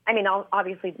 I mean,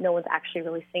 obviously no one's actually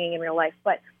really singing in real life,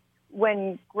 but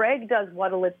when Greg does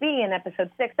What'll It Be in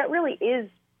episode 6, that really is,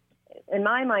 in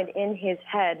my mind, in his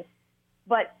head.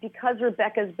 But because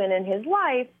Rebecca's been in his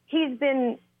life, he's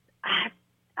been,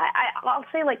 I'll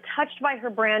say, like, touched by her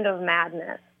brand of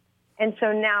madness. And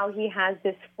so now he has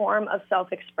this form of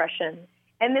self-expression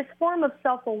and this form of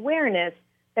self-awareness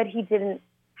that he didn't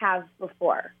have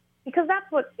before. Because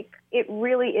that's what it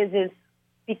really is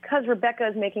because Rebecca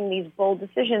is making these bold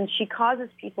decisions, she causes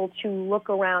people to look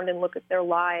around and look at their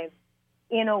lives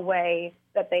in a way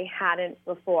that they hadn't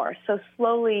before. So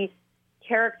slowly,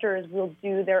 characters will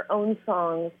do their own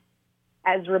songs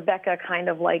as Rebecca kind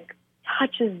of like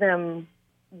touches them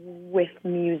with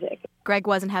music. Greg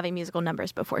wasn't having musical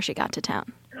numbers before she got to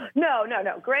town. No.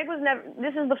 Greg was never,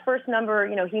 this is the first number,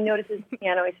 he notices the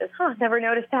piano. He says, never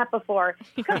noticed that before.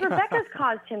 Because Rebecca's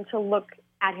caused him to look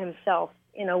at himself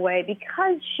in a way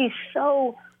because she's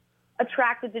so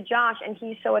attracted to Josh and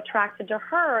he's so attracted to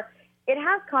her. It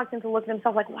has caused him to look at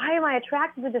himself like, why am I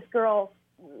attracted to this girl?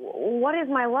 What is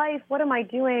my life? What am I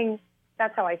doing?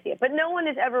 That's how I see it. But no one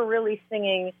is ever really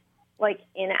singing like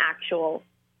in actual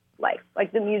life.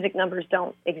 Like the music numbers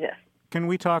don't exist. Can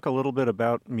we talk a little bit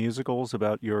about musicals,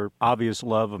 about your obvious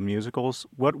love of musicals?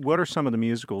 What are some of the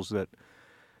musicals that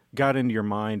got into your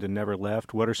mind and never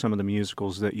left? What are some of the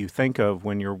musicals that you think of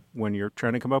when you're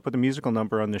trying to come up with a musical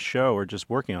number on this show or just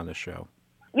working on this show?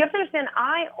 You have to understand,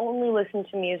 I only listen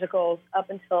to musicals up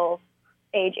until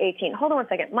age 18. Hold on one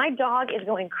second. My dog is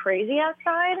going crazy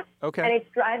outside. Okay. And it's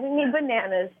driving me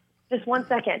bananas. Just 1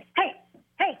 second.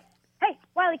 Hey,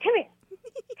 Wiley, come here.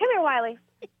 Come here, Wiley.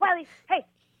 Wiley, hey,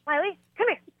 Wiley, come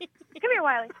here. Come here,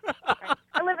 Wiley. Okay.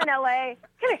 I live in L.A.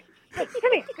 Come here. Hey,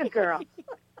 come here. Good girl.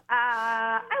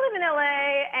 I live in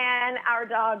L.A., and our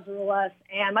dogs rule us.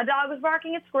 And my dog was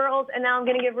barking at squirrels, and now I'm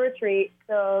going to give her a treat,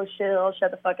 so she'll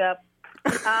shut the fuck up.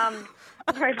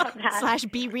 Sorry about that.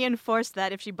 / be reinforced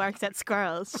that if she barks at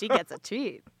squirrels, she gets a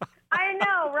treat. I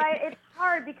know, right? It's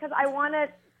hard because I want to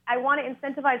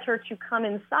incentivize her to come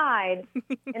inside,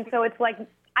 and so it's like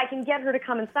I can get her to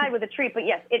come inside with a treat. But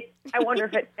yes, I wonder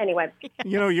if it anyway.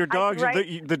 Your dog's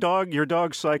your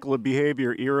dog's cycle of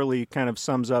behavior eerily kind of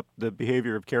sums up the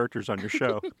behavior of characters on your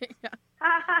show.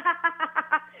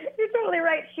 You're totally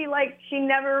right. She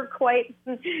never quite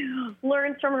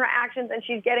learns from her actions, and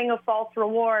she's getting a false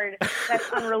reward that's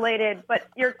unrelated. But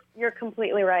you're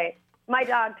completely right. My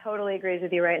dog totally agrees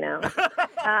with you right now.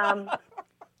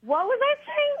 What was I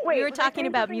saying? Wait, we were talking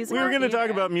about musicals. We were going to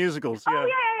talk about musicals. Yeah. Oh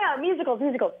yeah, musicals.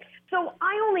 So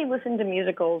I only listened to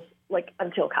musicals like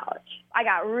until college. I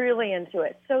got really into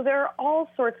it. So there are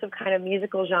all sorts of kind of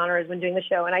musical genres when doing the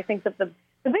show, and I think that the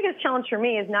biggest challenge for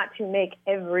me is not to make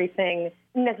everything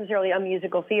necessarily a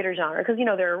musical theater genre, because,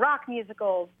 there are rock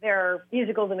musicals, there are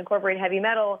musicals that incorporate heavy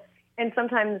metal, and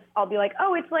sometimes I'll be like,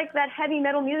 oh, it's like that heavy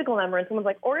metal musical number, and someone's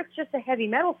like, or it's just a heavy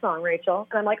metal song, Rachel.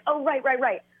 And I'm like, oh,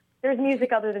 right. There's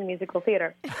music other than musical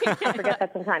theater. I forget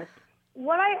that sometimes.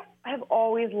 What I have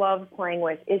always loved playing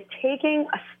with is taking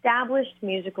established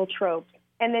musical tropes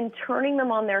and then turning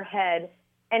them on their head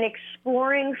and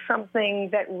exploring something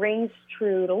that rings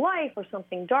true to life or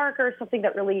something darker, something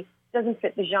that really doesn't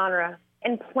fit the genre,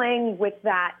 and playing with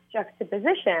that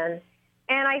juxtaposition.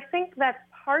 And I think that's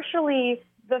partially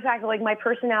the fact that, like, my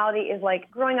personality is, like,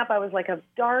 growing up I was, like, a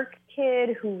dark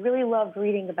kid who really loved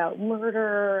reading about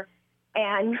murder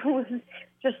and was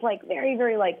just, like, very,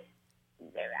 very, like,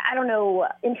 I don't know,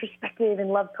 introspective and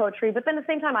loved poetry. But then at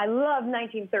the same time, I loved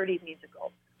 1930s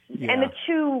musicals. Yeah. And the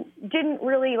two didn't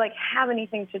really, like, have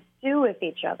anything to do with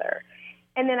each other.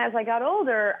 And then as I got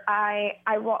older,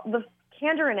 the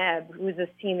Kander and Ebb, who was this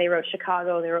team, they wrote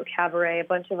Chicago, they wrote Cabaret, a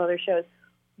bunch of other shows.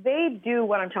 They do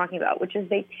what I'm talking about, which is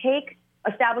they take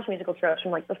established musical tropes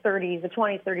from, like, the 30s, the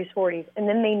 20s, 30s, 40s, and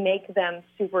then they make them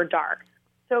super dark.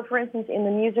 So, for instance, in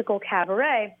the musical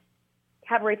Cabaret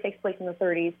takes place in the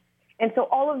 30s, and so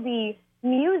all of the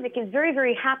music is very,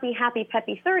 very happy,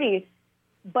 peppy 30s,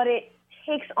 but it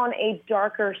takes on a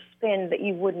darker spin that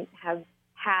you wouldn't have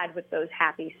had with those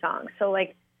happy songs. So,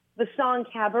 like, the song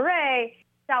Cabaret,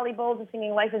 Sally Bowles is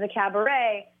singing Life is a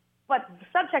Cabaret, but the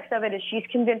subtext of it is she's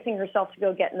convincing herself to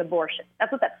go get an abortion.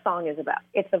 That's what that song is about.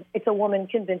 It's a woman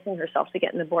convincing herself to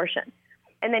get an abortion.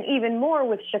 And then even more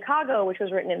with Chicago, which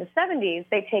was written in the 70s,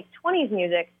 they take 20s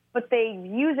music, but they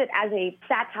use it as a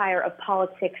satire of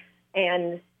politics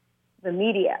and the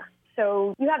media.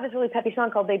 So you have this really peppy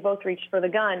song called They Both Reached for the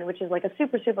Gun, which is like a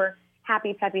super, super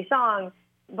happy, peppy song.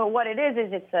 But what it is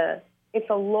it's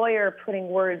a lawyer putting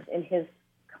words in his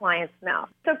client's mouth.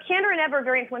 So Kander and Ebb are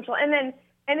very influential. And then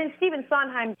Stephen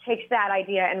Sondheim takes that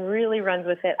idea and really runs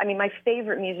with it. I mean, my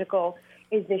favorite musical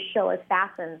is this show,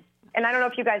 Assassins. And I don't know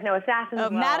if you guys know Assassins. Oh,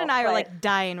 well, Matt and I are, like,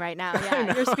 dying right now.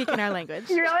 Yeah, you're speaking our language.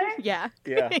 Really? Yeah.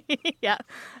 Yeah. Yeah.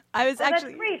 I was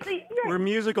actually... That's great. So we're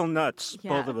musical nuts,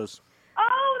 both of us.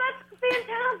 Oh, that's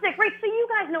fantastic. Right. So you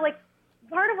guys know, like,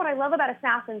 part of what I love about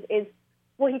Assassins is,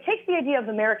 well, he takes the idea of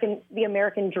the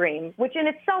American dream, which in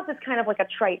itself is kind of like a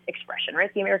trite expression,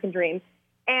 right? The American dream.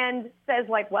 And says,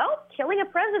 like, well, killing a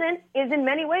president is in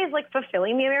many ways like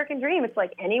fulfilling the American dream. It's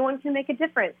like anyone can make a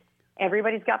difference.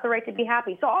 Everybody's got the right to be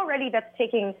happy. So already that's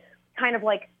taking kind of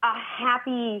like a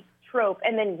happy trope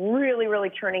and then really, really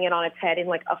turning it on its head in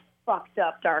like a fucked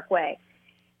up, dark way.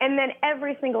 And then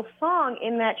every single song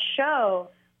in that show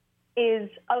is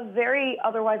a very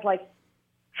otherwise like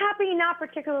happy, not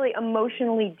particularly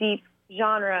emotionally deep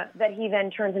genre that he then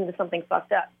turns into something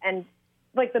fucked up. And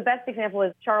like the best example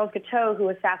is Charles Guiteau, who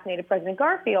assassinated President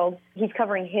Garfield. He's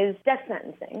covering his death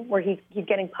sentencing, where he's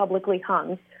getting publicly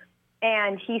hung.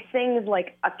 And he sings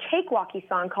like a cakewalky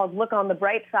song called Look on the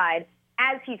Bright Side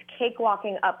as he's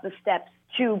cakewalking up the steps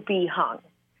to be hung.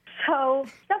 So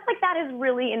stuff like that has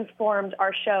really informed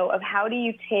our show of how do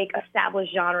you take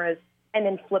established genres and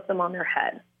then flip them on their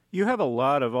head. You have a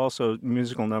lot of also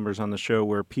musical numbers on the show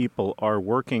where people are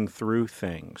working through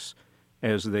things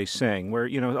as they sing, where,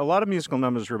 you know, a lot of musical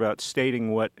numbers are about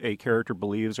stating what a character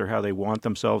believes or how they want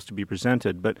themselves to be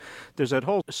presented, but there's that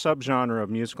whole subgenre of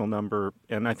musical number,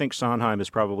 and I think Sondheim is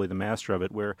probably the master of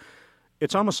it, where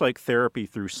it's almost like therapy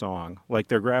through song, like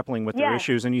they're grappling with their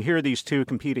issues, and you hear these two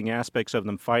competing aspects of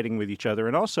them fighting with each other,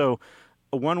 and also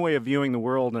one way of viewing the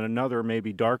world and another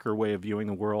maybe darker way of viewing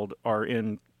the world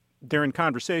they're in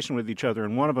conversation with each other,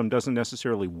 and one of them doesn't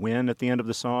necessarily win at the end of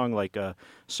the song, like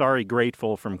Sorry,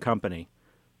 Grateful from Company.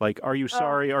 Like, are you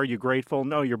sorry, are you grateful?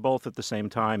 No, you're both at the same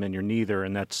time, and you're neither,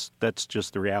 and that's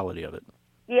just the reality of it.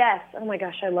 Yes. Oh, my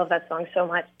gosh, I love that song so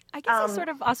much. I guess I sort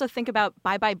of also think about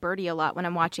Bye Bye Birdie a lot when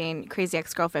I'm watching Crazy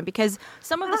Ex-Girlfriend, because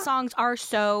some of the songs are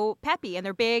so peppy, and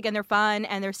they're big, and they're fun,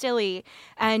 and they're silly,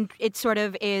 and it sort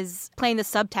of is playing the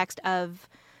subtext of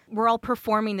we're all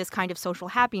performing this kind of social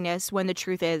happiness when the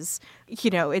truth is, you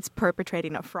know, it's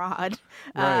perpetrating a fraud.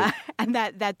 Right. And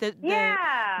that the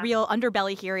real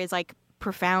underbelly here is like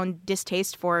profound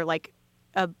distaste for like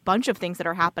a bunch of things that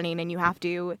are happening, and you have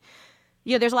to,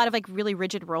 you know, there's a lot of like really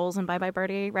rigid roles in Bye Bye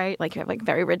Birdie, right? Like you have like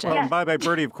very rigid. Well, Bye Bye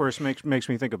Birdie, of course, makes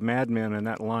me think of Mad Men and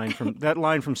that line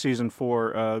from season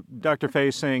 4. Dr.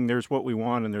 Faye saying, "There's what we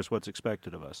want and there's what's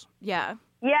expected of us." Yeah.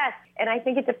 Yes, and I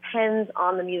think it depends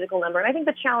on the musical number. And I think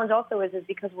the challenge also is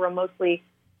because we're a mostly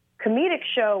comedic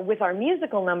show with our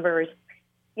musical numbers,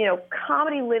 you know,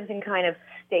 comedy lives in kind of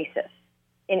stasis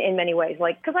in many ways.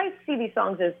 Like, because I see these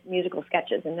songs as musical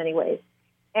sketches in many ways.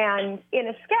 And in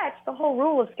a sketch, the whole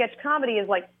rule of sketch comedy is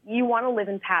like you want to live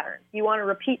in patterns. You want to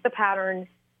repeat the pattern.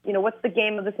 You know, what's the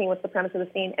game of the scene? What's the premise of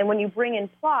the scene? And when you bring in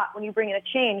plot, when you bring in a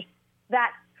change,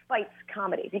 that fights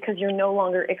comedy because you're no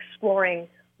longer exploring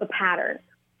the pattern.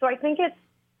 So I think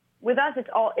with us,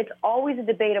 it's always a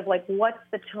debate of like, what's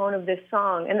the tone of this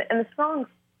song? And the songs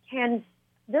can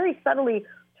very subtly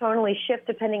tonally shift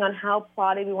depending on how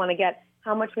plotty we want to get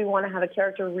how much we want to have a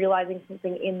character realizing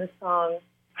something in the song,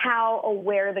 how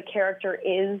aware the character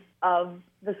is of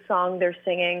the song they're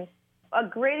singing. A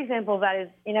great example of that is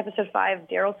in episode 5,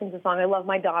 Daryl sings a song, I Love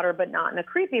My Daughter, but not in a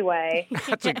creepy way.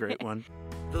 That's a great one.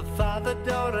 The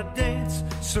father-daughter dance,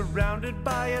 surrounded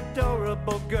by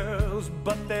adorable girls,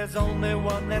 but there's only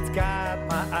one that's got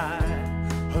my eye.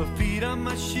 Her feet on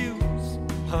my shoes,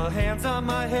 her hands on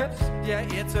my hips. Yeah,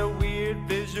 it's a weird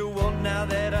visual now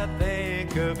that I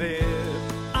think of it.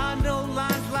 I know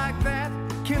lines like that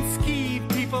can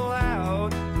skeeve people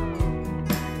out,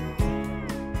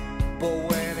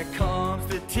 but when it comes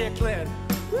to tickling,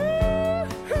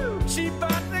 woo-hoo, she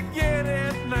bout to get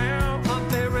it now. I'm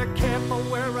very careful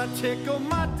where I tickle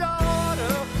my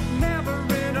daughter, never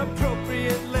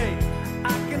inappropriately.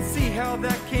 I can see how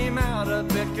that came out a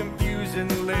bit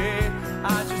confusingly.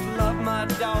 I just love my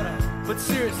daughter, but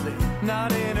seriously,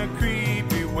 not in a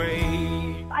creepy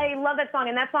way. I love that song,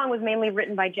 and that song was mainly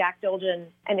written by Jack Dolgen,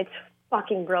 and it's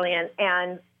fucking brilliant.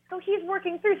 And so he's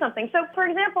working through something. So, for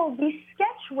example, the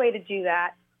sketch way to do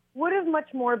that would have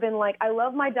much more been like, I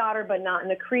love my daughter, but not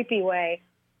in a creepy way.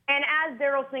 And as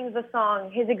Daryl sings the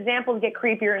song, his examples get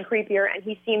creepier and creepier, and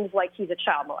he seems like he's a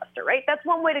child molester, right? That's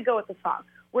one way to go with the song,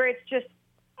 where it's just,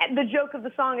 the joke of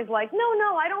the song is like,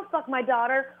 no, I don't fuck my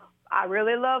daughter. I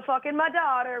really love fucking my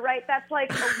daughter, right? That's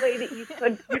like a way that you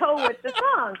could go with the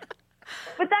song.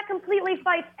 But that completely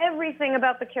fights everything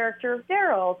about the character of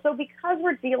Daryl. So because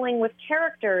we're dealing with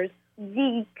characters,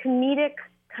 the comedic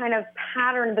kind of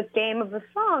pattern, the game of the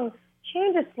song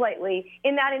changes slightly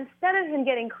in that instead of him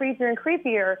getting creepier and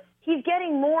creepier, he's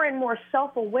getting more and more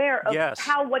self-aware of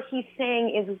how what he's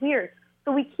saying is weird.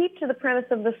 So we keep to the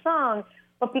premise of the song,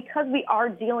 but because we are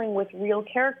dealing with real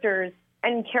characters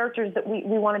and characters that we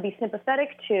want to be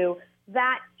sympathetic to,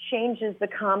 that changes the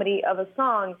comedy of a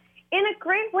song in a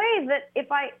great way that if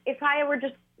we were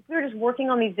just working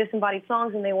on these disembodied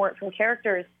songs and they weren't from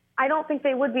characters, I don't think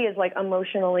they would be as like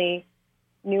emotionally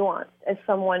nuanced as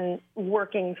someone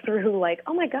working through like,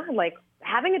 oh my God, like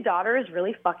having a daughter is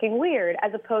really fucking weird,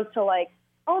 as opposed to like,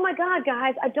 oh my God,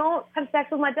 guys, I don't have sex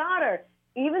with my daughter,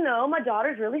 even though my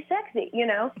daughter's really sexy, you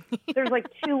know? There's like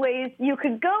two ways you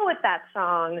could go with that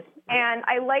song. And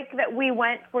I like that we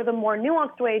went for the more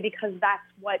nuanced way because that's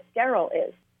what Daryl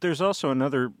is. There's also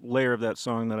another layer of that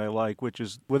song that I like, which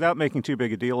is, without making too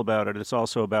big a deal about it, it's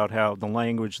also about how the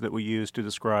language that we use to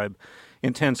describe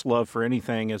intense love for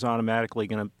anything is automatically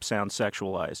going to sound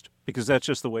sexualized, because that's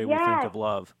just the way we think of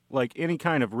love. Like any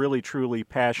kind of really, truly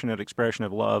passionate expression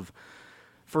of love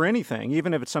for anything,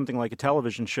 even if it's something like a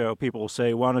television show, people will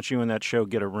say, why don't you and that show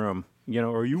get a room? You know,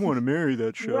 or you want to marry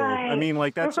that show. Right. I mean,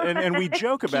 like that's, and we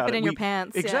joke about Keep it in your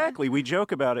pants. Exactly. We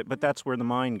joke about it, but that's where the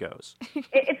mind goes.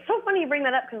 It's so funny you bring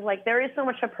that up because, like, there is so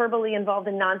much hyperbole involved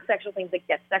in non-sexual things that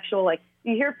get sexual. Like,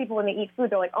 you hear people when they eat food,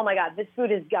 they're like, oh my God, this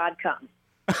food is God cum.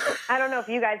 I don't know if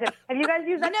you guys have you guys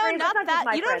used that phrase? Not That's that.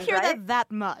 my You don't friends, hear right? that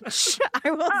much.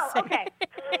 I will say. Okay.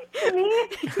 To me,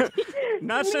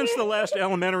 Not since the last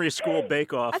elementary school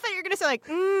bake-off. I thought you were going to say, like,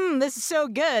 this is so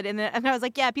good. And I was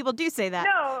like, yeah, people do say that.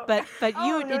 No. But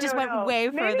it just went way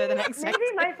further than I expected.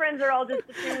 Maybe my friends are all just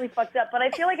extremely fucked up, but I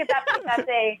feel like at that point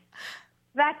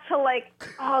that's to like,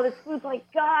 oh, this food's like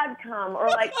God cum, or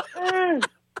like,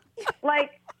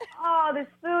 like, oh, this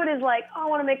food is like, oh, I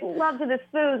want to make love to this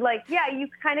food. Like, yeah, you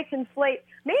kind of conflate.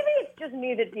 Maybe it's just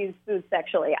me that views food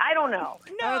sexually. I don't know.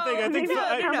 I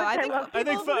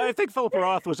think Philip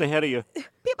Roth was ahead of you.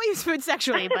 People use food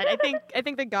sexually, but I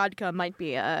think the God cum might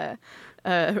be a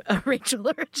Rachel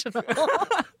original.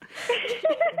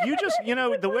 You just,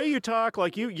 the way you talk,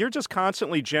 like you're just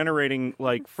constantly generating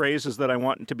like phrases that I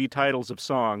want to be titles of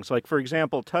songs. Like, for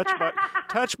example,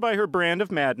 touched by her brand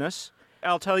of madness.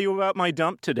 I'll tell you about my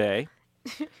dump today.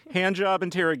 Handjob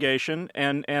interrogation,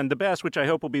 and the best, which I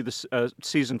hope will be the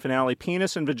season finale,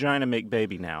 penis and vagina make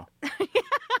baby now.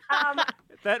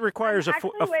 That requires a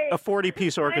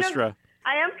 40-piece orchestra.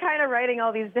 I am kind of writing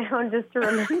all these down just to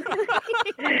remember.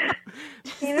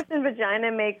 Penis and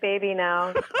vagina make baby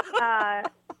now.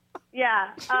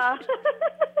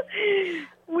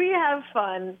 We have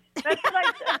fun. That's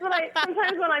what I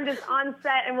sometimes when I'm just on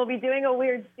set and we'll be doing a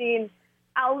weird scene,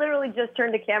 I'll literally just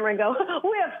turn to camera and go,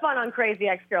 we have fun on Crazy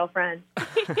Ex-Girlfriend.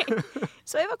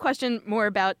 So I have a question more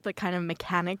about the kind of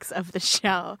mechanics of the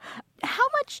show. How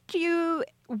much do you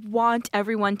want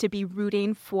everyone to be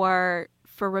rooting for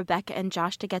Rebecca and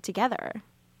Josh to get together?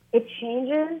 It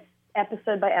changes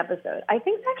episode by episode. I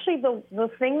think actually the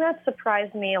thing that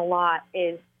surprised me a lot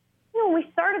is, when we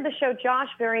started the show, Josh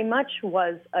very much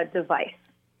was a device,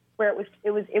 where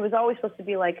it was always supposed to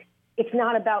be like, it's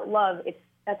not about love.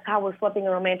 That's how we're flipping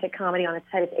a romantic comedy on its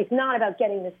head. It's not about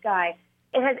getting this guy.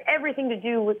 it has everything to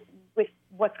do with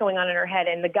what's going on in her head,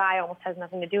 and the guy almost has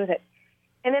nothing to do with it.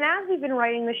 And then as we've been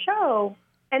writing the show,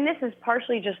 and this is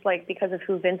partially just like because of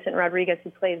who Vincent Rodriguez, who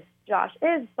plays Josh,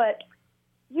 is, but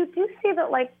you do see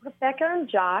that like Rebecca and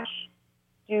Josh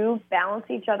do balance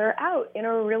each other out in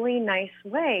a really nice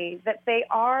way, that they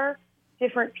are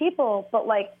different people, but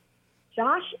like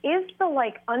Josh is the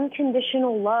like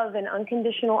unconditional love and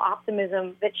unconditional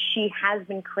optimism that she has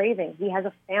been craving. He has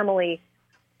a family.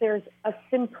 There's a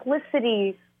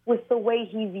simplicity with the way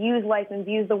he views life and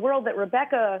views the world that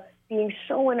Rebecca, being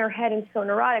so in her head and so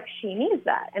neurotic, she needs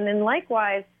that. And then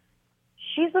likewise,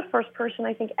 she's the first person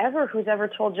I think ever who's ever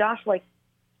told Josh, like,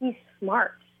 he's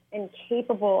smart and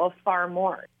capable of far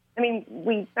more. I mean,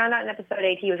 we found out in episode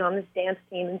 8 he was on this dance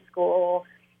team in school,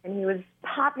 and he was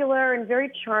popular and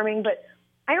very charming, but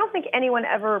I don't think anyone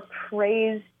ever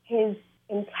praised his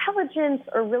intelligence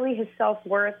or really his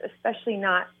self-worth, especially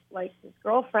not like his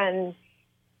girlfriend.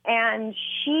 And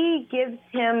she gives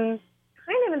him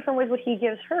kind of in some ways what he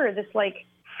gives her, this like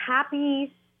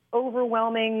happy,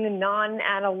 overwhelming,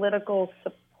 non-analytical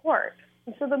support.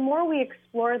 And so the more we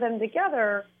explore them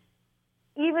together,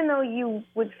 even though you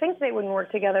would think they wouldn't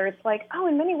work together, it's like, oh,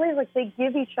 in many ways, like they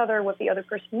give each other what the other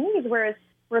person needs, whereas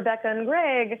Rebecca and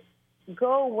Greg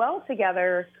go well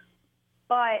together,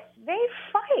 but they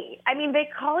fight. I mean, they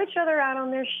call each other out on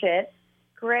their shit.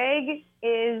 Greg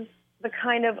is the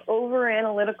kind of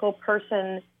over-analytical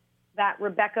person that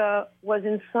Rebecca was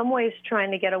in some ways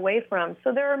trying to get away from.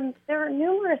 So there are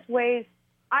numerous ways.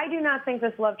 I do not think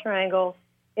this love triangle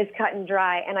is cut and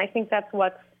dry, and I think that's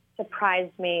what's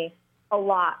surprised me a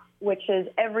lot, which is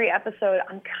every episode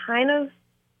I kind of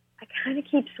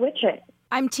keep switching.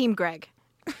 I'm Team Greg.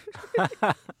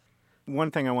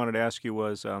 One thing I wanted to ask you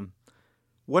was,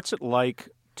 what's it like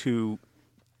to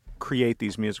create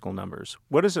these musical numbers?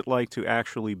 What is it like to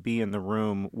actually be in the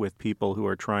room with people who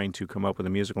are trying to come up with a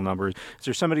musical number? Is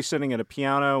there somebody sitting at a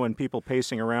piano and people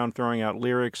pacing around throwing out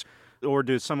lyrics? Or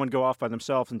does someone go off by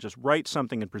themselves and just write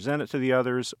something and present it to the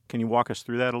others? Can you walk us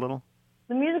through that a little?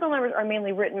 The musical numbers are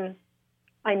mainly written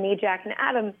by me, Jack, and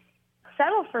Adam.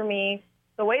 Settle for me,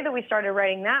 the way that we started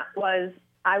writing that was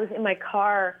I was in my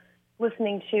car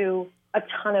listening to a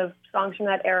ton of songs from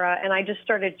that era, and I just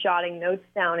started jotting notes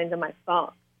down into my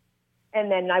phone. And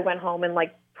then I went home and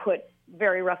like put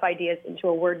very rough ideas into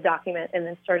a Word document and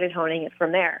then started honing it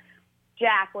from there.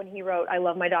 Jack, when he wrote I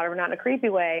Love My Daughter, but Not in a Creepy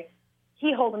Way,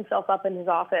 he holed himself up in his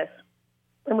office,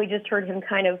 and we just heard him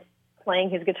kind of playing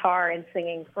his guitar and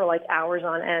singing for like hours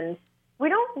on end. We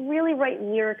don't really write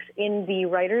lyrics in the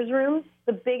writer's room.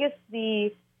 The biggest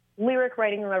the lyric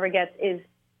writing room ever gets is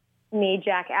me,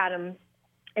 Jack, Adam,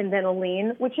 and then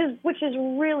Aline, which is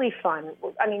really fun.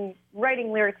 I mean,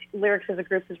 writing lyrics as a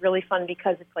group is really fun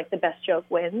because it's like the best joke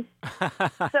wins.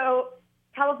 So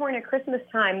California Christmas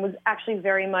Time was actually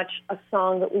very much a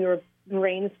song that we were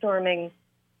brainstorming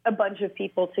a bunch of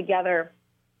people together.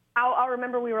 I'll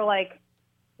remember we were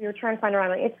trying to find a rhyme,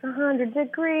 like, it's 100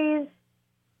 degrees,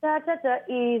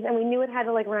 ease, and we knew it had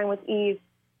to like rhyme with ease.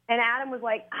 And Adam was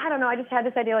like, I don't know, I just had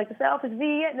this idea, like, the South is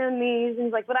Vietnamese. And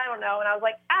he's like, but I don't know. And I was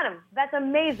like, Adam, that's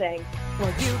amazing.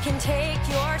 Well, you can take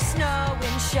your snow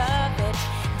and shove it.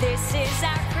 This is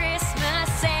our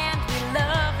Christmas and we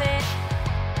love it.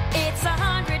 It's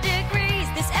 100 degrees.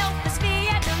 This elf is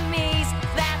Vietnamese.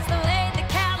 That's the way that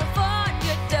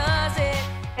California does it.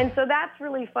 And so that's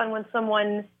really fun when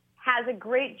someone has a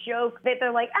great joke that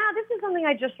they're like, this is something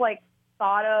I just like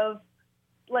thought of.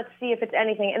 Let's see if it's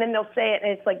anything. And then they'll say it,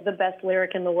 and it's like the best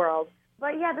lyric in the world.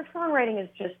 But yeah, the songwriting is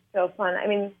just so fun. I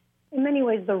mean, in many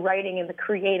ways, the writing and the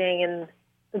creating and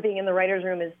the being in the writer's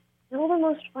room is still the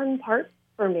most fun part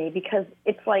for me because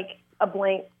it's like a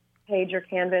blank page or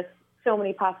canvas, so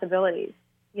many possibilities.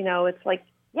 You know, it's like,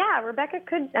 yeah, Rebecca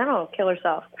could, I don't know, kill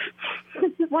herself.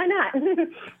 Why not?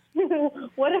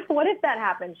 What if that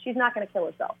happens? She's not going to kill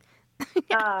herself.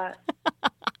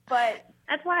 But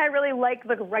that's why I really like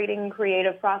the writing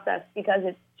creative process, because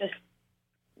it's just,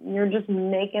 you're just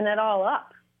making it all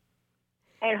up.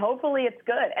 And hopefully it's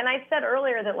good. And I said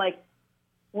earlier that, like,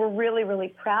 we're really, really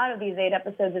proud of these 8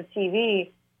 episodes of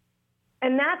TV.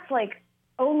 And that's, like,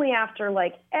 only after,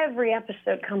 like, every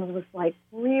episode comes with, like,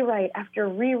 rewrite after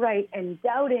rewrite and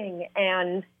doubting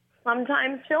and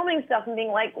sometimes filming stuff and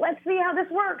being like, let's see how this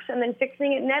works, and then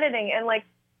fixing it and editing. And, like,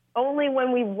 only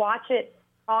when we watch it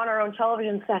on our own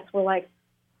television sets, we're like,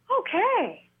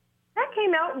 okay, that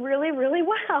came out really, really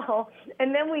well.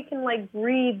 And then we can, like,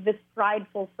 breathe this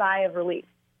prideful sigh of relief.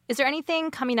 Is there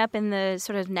anything coming up in the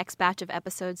sort of next batch of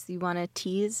episodes that you want to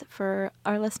tease for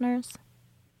our listeners?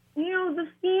 You know, the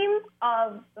theme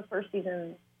of the first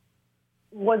season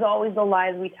was always the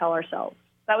lies we tell ourselves.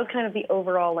 that was kind of the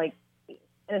overall, like, and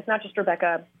it's not just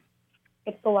Rebecca,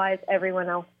 it's the lies everyone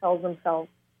else tells themselves.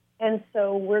 And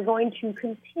so we're going to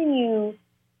continue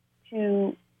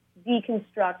to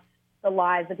deconstruct the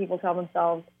lies that people tell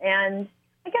themselves. And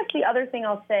I guess the other thing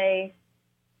I'll say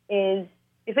is,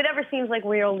 if it ever seems like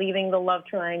we are leaving the love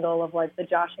triangle of, like, the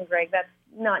Josh and Greg, that's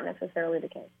not necessarily the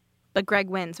case. But Greg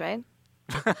wins, right?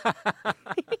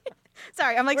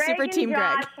 Sorry, I'm like Greg super team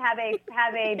Greg. Josh have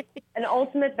an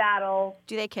ultimate battle.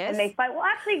 Do they kiss? And they fight. Well,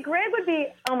 actually, Greg would be.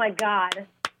 Oh my God,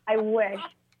 I wish.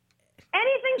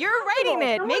 Anything. You're writing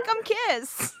it. Make them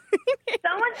kiss.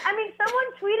 Someone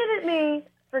tweeted at me.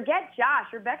 Forget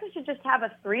Josh. Rebecca should just have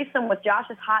a threesome with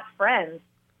Josh's hot friends.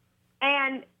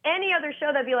 And any other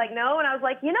show, they'd be like, no. And I was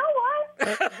like, you know what?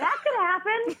 That could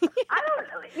happen. I don't.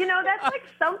 That's like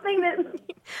something that.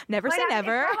 Never say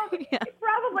never.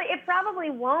 It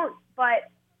probably won't, but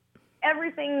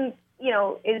everything,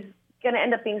 is going to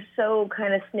end up being so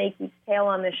kind of snaky tail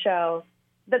on this show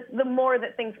that the more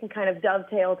that things can kind of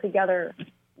dovetail together,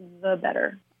 the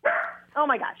better. Oh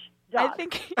my gosh. Josh. I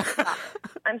think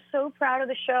I'm so proud of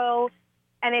the show.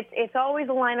 And it's always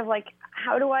a line of, like,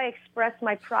 how do I express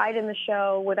my pride in the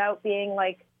show without being,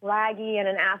 like, raggy and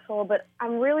an asshole? But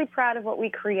I'm really proud of what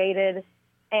we created.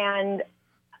 And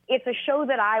it's a show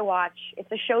that I watch.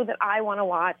 It's a show that I want to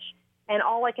watch. And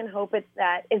all I can hope is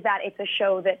that it's a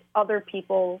show that other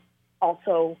people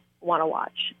also want to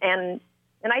watch. And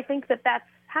I think that that's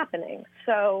happening.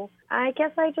 So I guess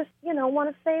I just,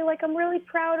 want to say, like, I'm really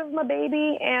proud of my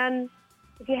baby. And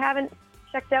if you haven't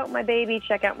checked out my baby,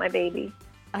 check out my baby.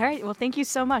 All right. Well, thank you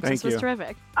so much. This was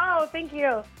terrific. Oh, thank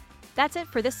you. That's it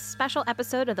for this special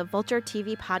episode of the Vulture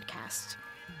TV podcast.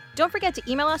 Don't forget to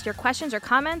email us your questions or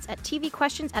comments at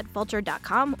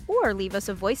tvquestions@vulture.com or leave us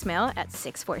a voicemail at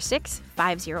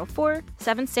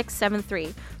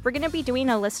 646-504-7673. We're going to be doing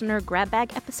a listener grab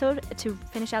bag episode to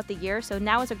finish out the year, so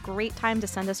now is a great time to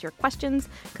send us your questions,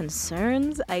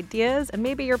 concerns, ideas, and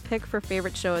maybe your pick for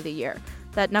favorite show of the year.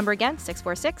 That number again,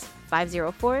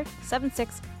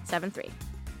 646-504-7673.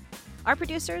 Our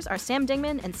producers are Sam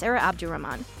Dingman and Sarah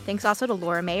Abdurrahman. Thanks also to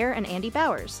Laura Mayer and Andy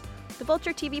Bowers. The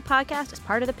Vulture TV podcast is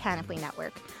part of the Panoply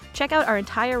Network. Check out our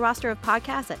entire roster of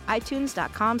podcasts at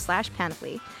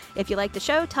itunes.com/panoply. If you like the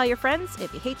show, tell your friends.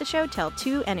 If you hate the show, tell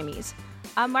 2 enemies.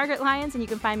 I'm Margaret Lyons, and you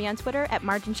can find me on Twitter at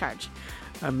MarginCharge.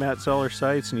 I'm Matt Zoller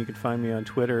Seitz, and you can find me on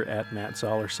Twitter at Matt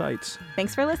Zoller Seitz.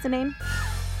 Thanks for listening.